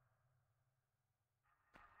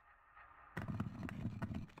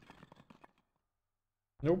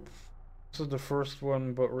 Nope. This is the first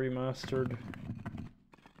one, but remastered.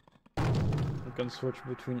 You can switch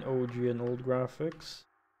between OG and old graphics.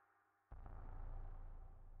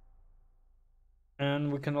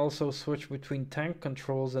 And we can also switch between tank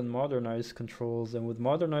controls and modernized controls. And with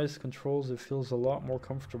modernized controls, it feels a lot more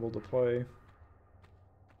comfortable to play.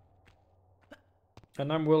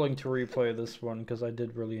 And I'm willing to replay this one because I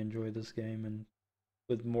did really enjoy this game. And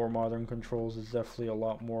with more modern controls, it's definitely a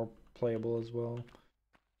lot more playable as well.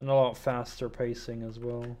 And a lot faster pacing as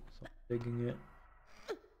well. So I'm digging it.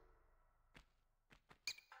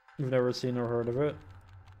 You've never seen or heard of it?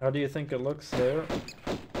 How do you think it looks there?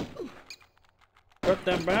 Cut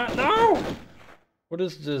them back! No! What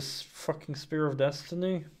is this? Fucking Spear of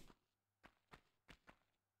Destiny?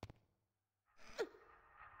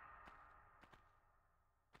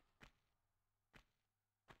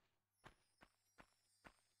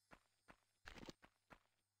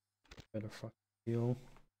 Better fucking heal.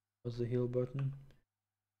 What's the heal button?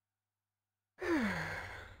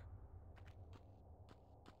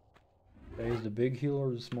 Okay, is the big heal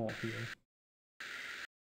or the small heal?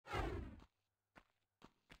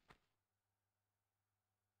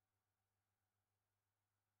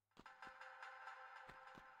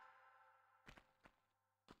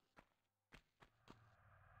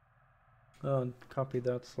 Oh, copy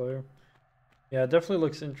that, Slayer. Yeah, it definitely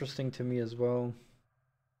looks interesting to me as well.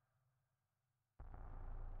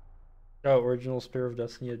 Oh, original Spear of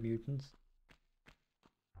Destiny had mutants.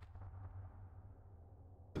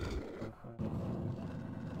 I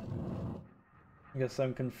guess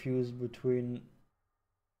I'm confused between...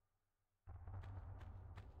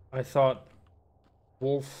 I thought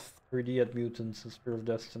Wolf 3D had mutants and Spear of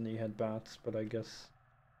Destiny had bats, but I guess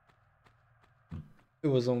it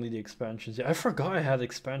was only the expansions. Yeah, I forgot I had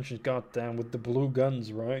expansions, goddamn, with the blue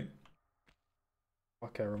guns, right?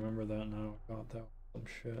 Fuck, I remember that now. God, that was some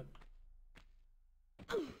shit.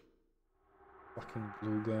 Fucking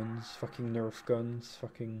blue guns, fucking Nerf guns,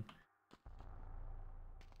 fucking...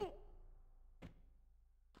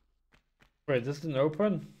 Wait, this didn't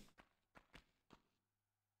open?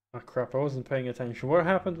 Ah, crap, I wasn't paying attention. What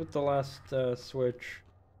happened with the last switch?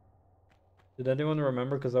 Did anyone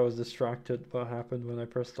remember? Because I was distracted. What happened when I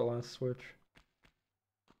pressed the last switch?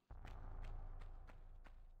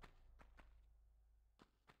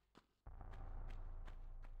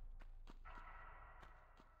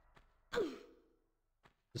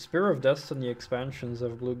 The Spear of Destiny expansions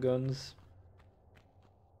have blue guns.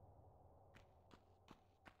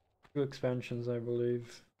 2 expansions, I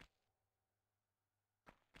believe.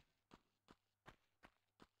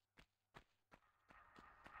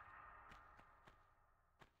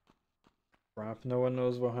 Crap, no one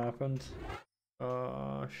knows what happened.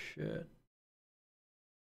 Oh shit.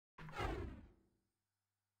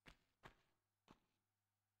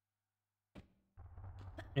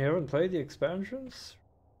 You haven't played the expansions?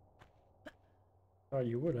 Oh,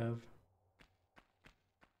 you would have.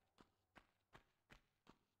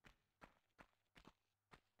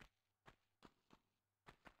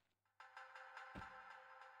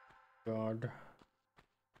 God.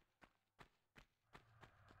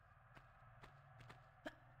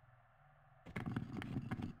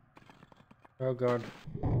 Oh god.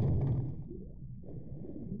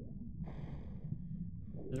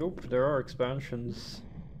 Nope, there are expansions.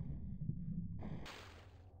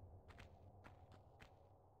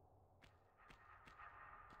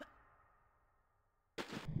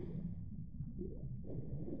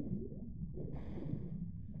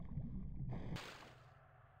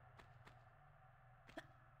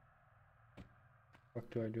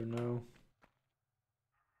 What do I do now?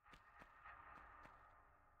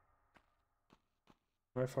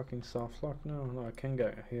 Am I fucking soft lock now? No, I can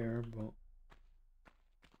get here, but...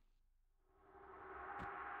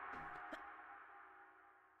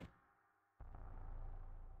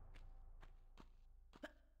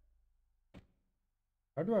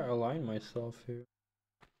 How do I align myself here?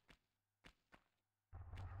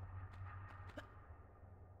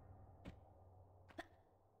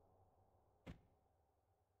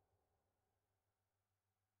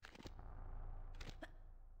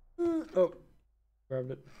 Oh,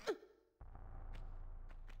 grabbed it.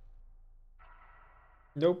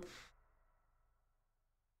 Nope.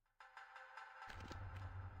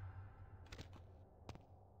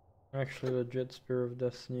 Actually, legit Spear of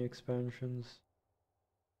Destiny expansions.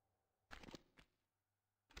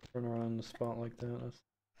 Run around the spot like that.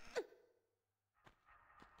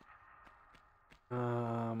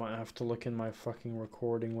 I might have to look in my fucking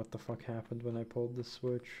recording what the fuck happened when I pulled the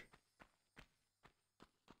switch.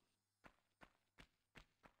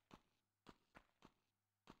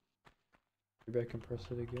 Maybe I can press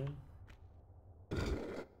it again.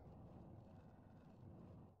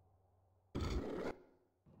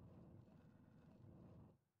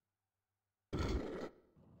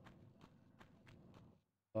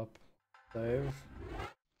 Up. Save.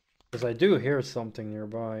 Because I do hear something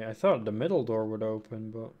nearby. I thought the middle door would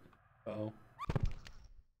open, but... Uh-oh.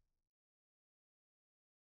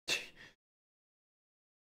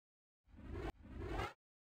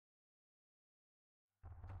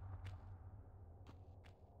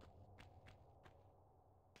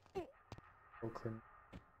 Okay.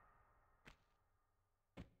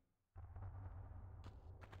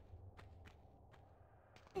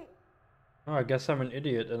 Oh, I guess I'm an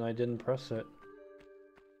idiot and I didn't press it.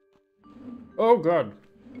 Oh god!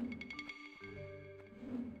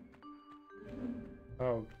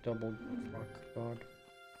 Oh, double fuck god.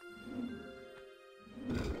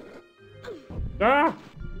 Ah!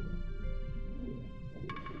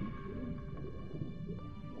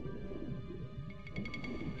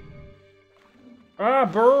 Ah,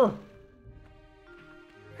 burr!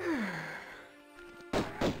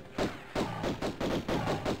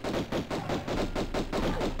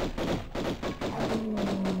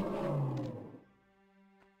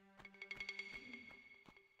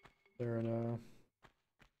 There now.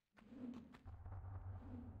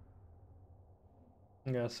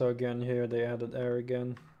 Yeah, so again here they added air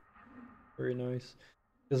again. Very nice.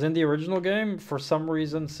 Because in the original game, for some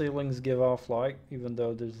reason, ceilings give off light, even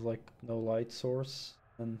though there's like no light source.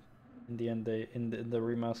 And in the end, in the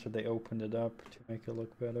remaster, they opened it up to make it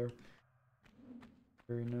look better.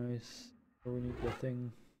 Very nice. So we need the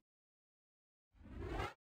thing.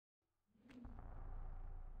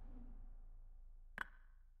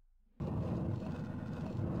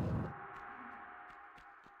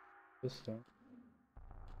 This time.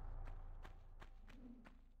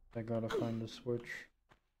 I gotta find the switch.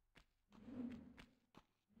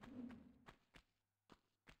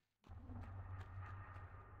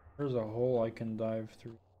 There's a hole I can dive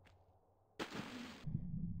through.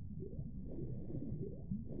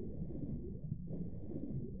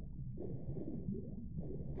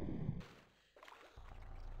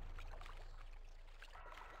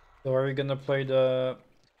 So are you gonna play the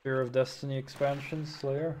Spear of Destiny expansion,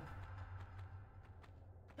 Slayer?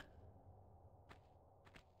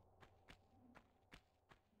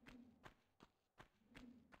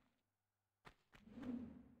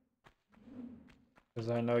 Because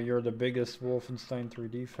I know you're the biggest Wolfenstein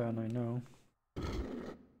 3D fan I know.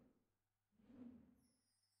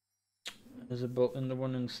 Is it built in the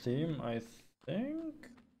one in Steam? I think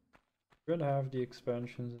should have the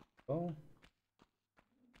expansions as well.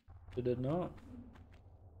 Did it not?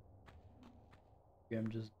 I'm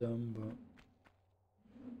just dumb, but.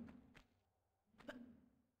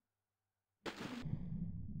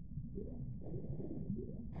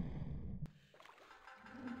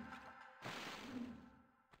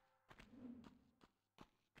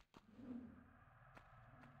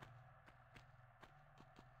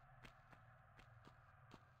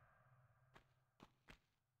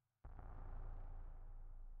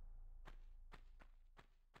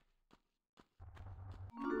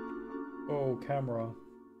 Oh, camera.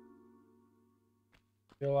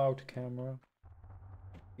 Chill out, camera.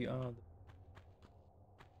 Yeah.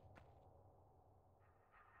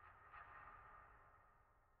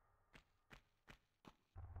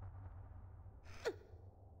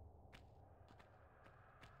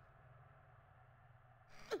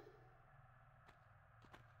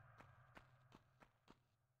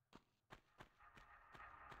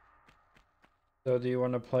 So do you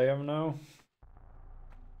want to play him now?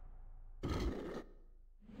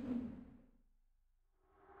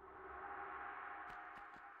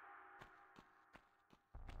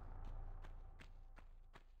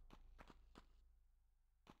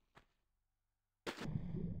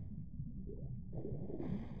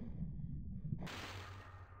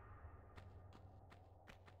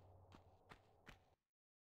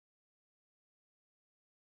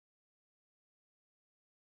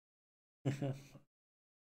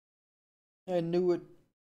 I knew it.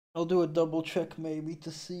 I'll do a double check maybe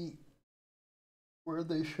to see where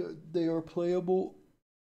they are playable.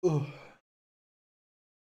 Ugh.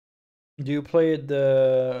 Do you play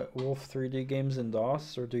the Wolf 3D games in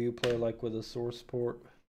DOS, or do you play like with a source port?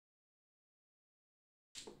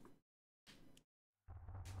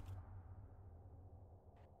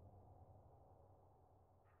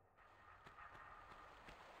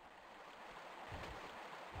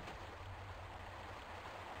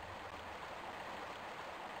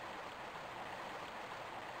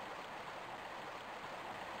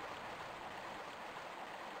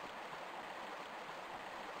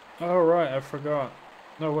 Oh right, I forgot.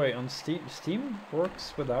 No wait, on Steam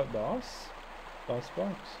works without DOS?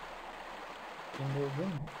 DOSBox? Oh no.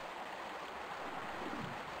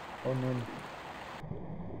 Oh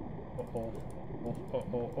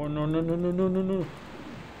no no.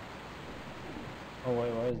 Oh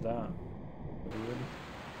wait, why is that? Weird.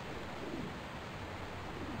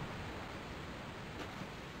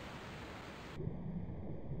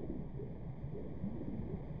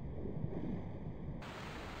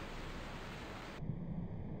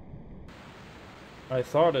 I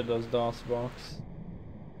thought it does DOSBox.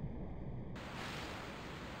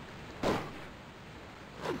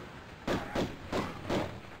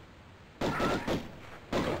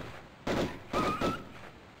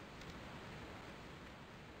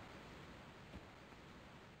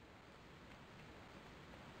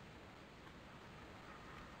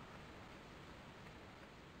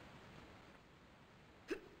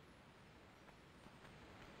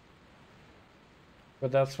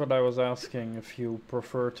 But that's what I was asking, if you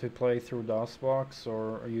prefer to play through DOSBox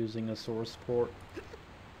or using a source port.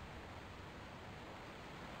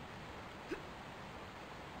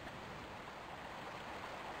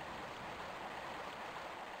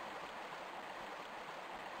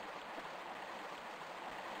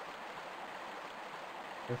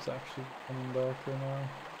 It's actually becoming darker now.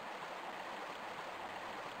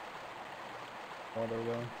 Water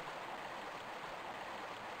though.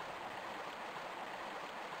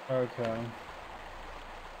 Okay.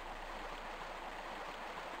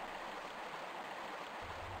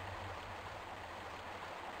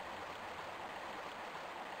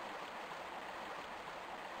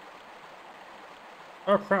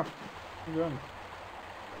 Oh crap! I'm done.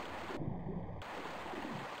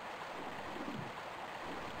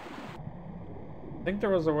 I think there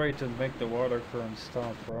was a way to make the water current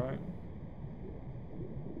stop, right?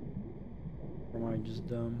 Or am I just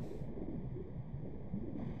dumb?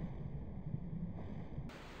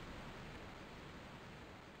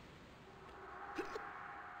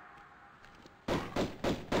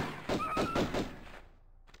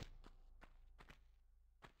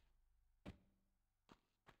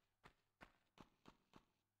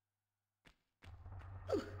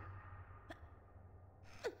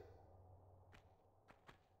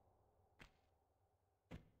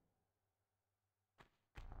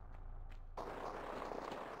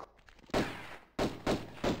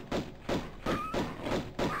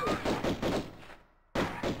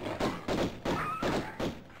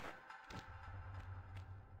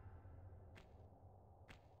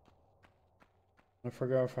 I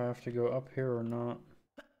forgot if I have to go up here or not.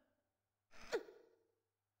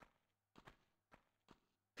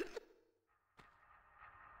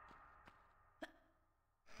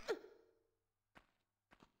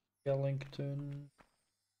 Ellington.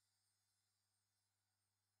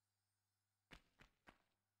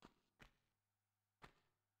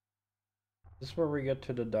 Is this where we get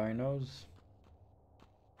to the dinos?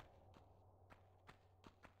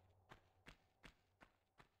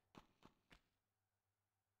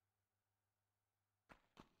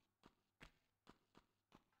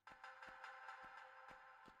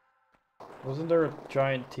 Wasn't there a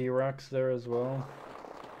giant T-Rex there as well?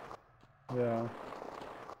 Yeah.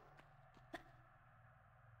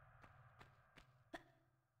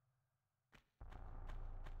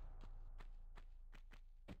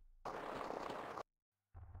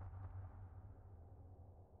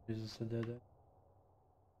 Jesus, I did it.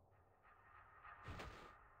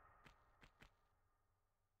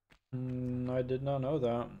 I did not know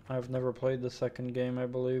that. I've never played the second game, I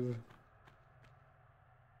believe.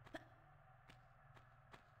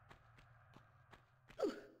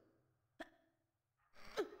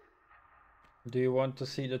 Do you want to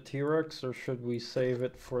see the T-Rex, or should we save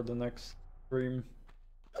it for the next stream?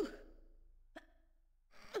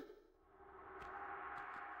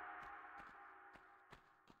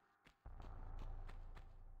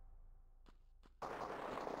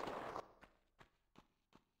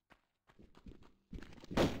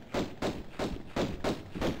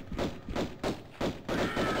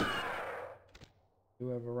 Do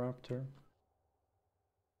have a raptor.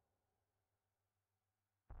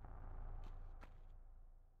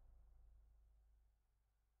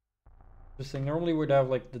 Interesting. Normally we'd have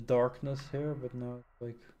like the darkness here, but now it's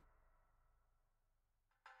like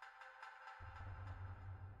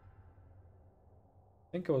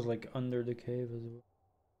I think I was like under the cave as well.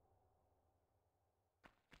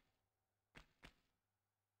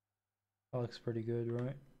 That looks pretty good,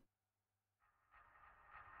 right?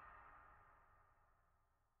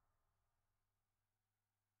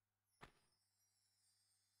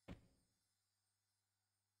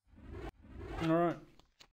 Alright.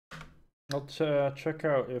 I'll check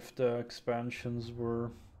out if the expansions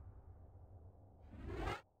were...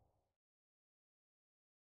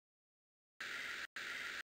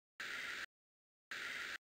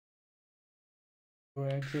 Do I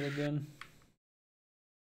exit again?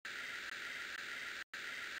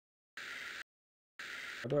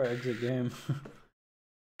 How do I exit game?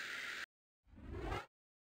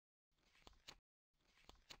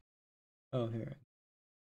 Oh, here.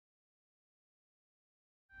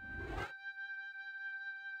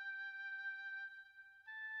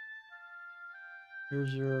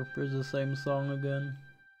 Here's the same song again.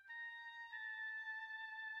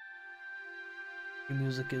 The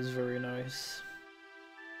music is very nice.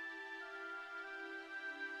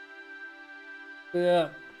 But yeah,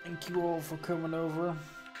 thank you all for coming over.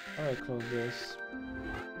 Alright, close this.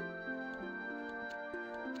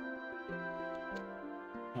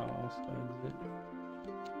 Oh, I'll exit.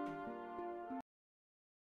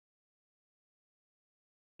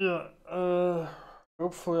 Yeah,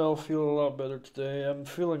 hopefully I'll feel a lot better today. I'm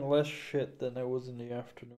feeling less shit than I was in the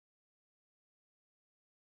afternoon.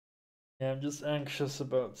 Yeah, I'm just anxious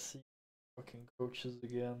about seeing fucking coaches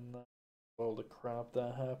again. All the crap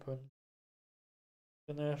that happened.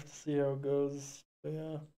 Gonna have to see how it goes. But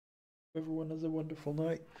yeah, everyone has a wonderful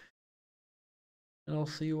night. And I'll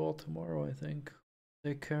see you all tomorrow, I think.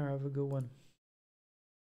 Take care, have a good one.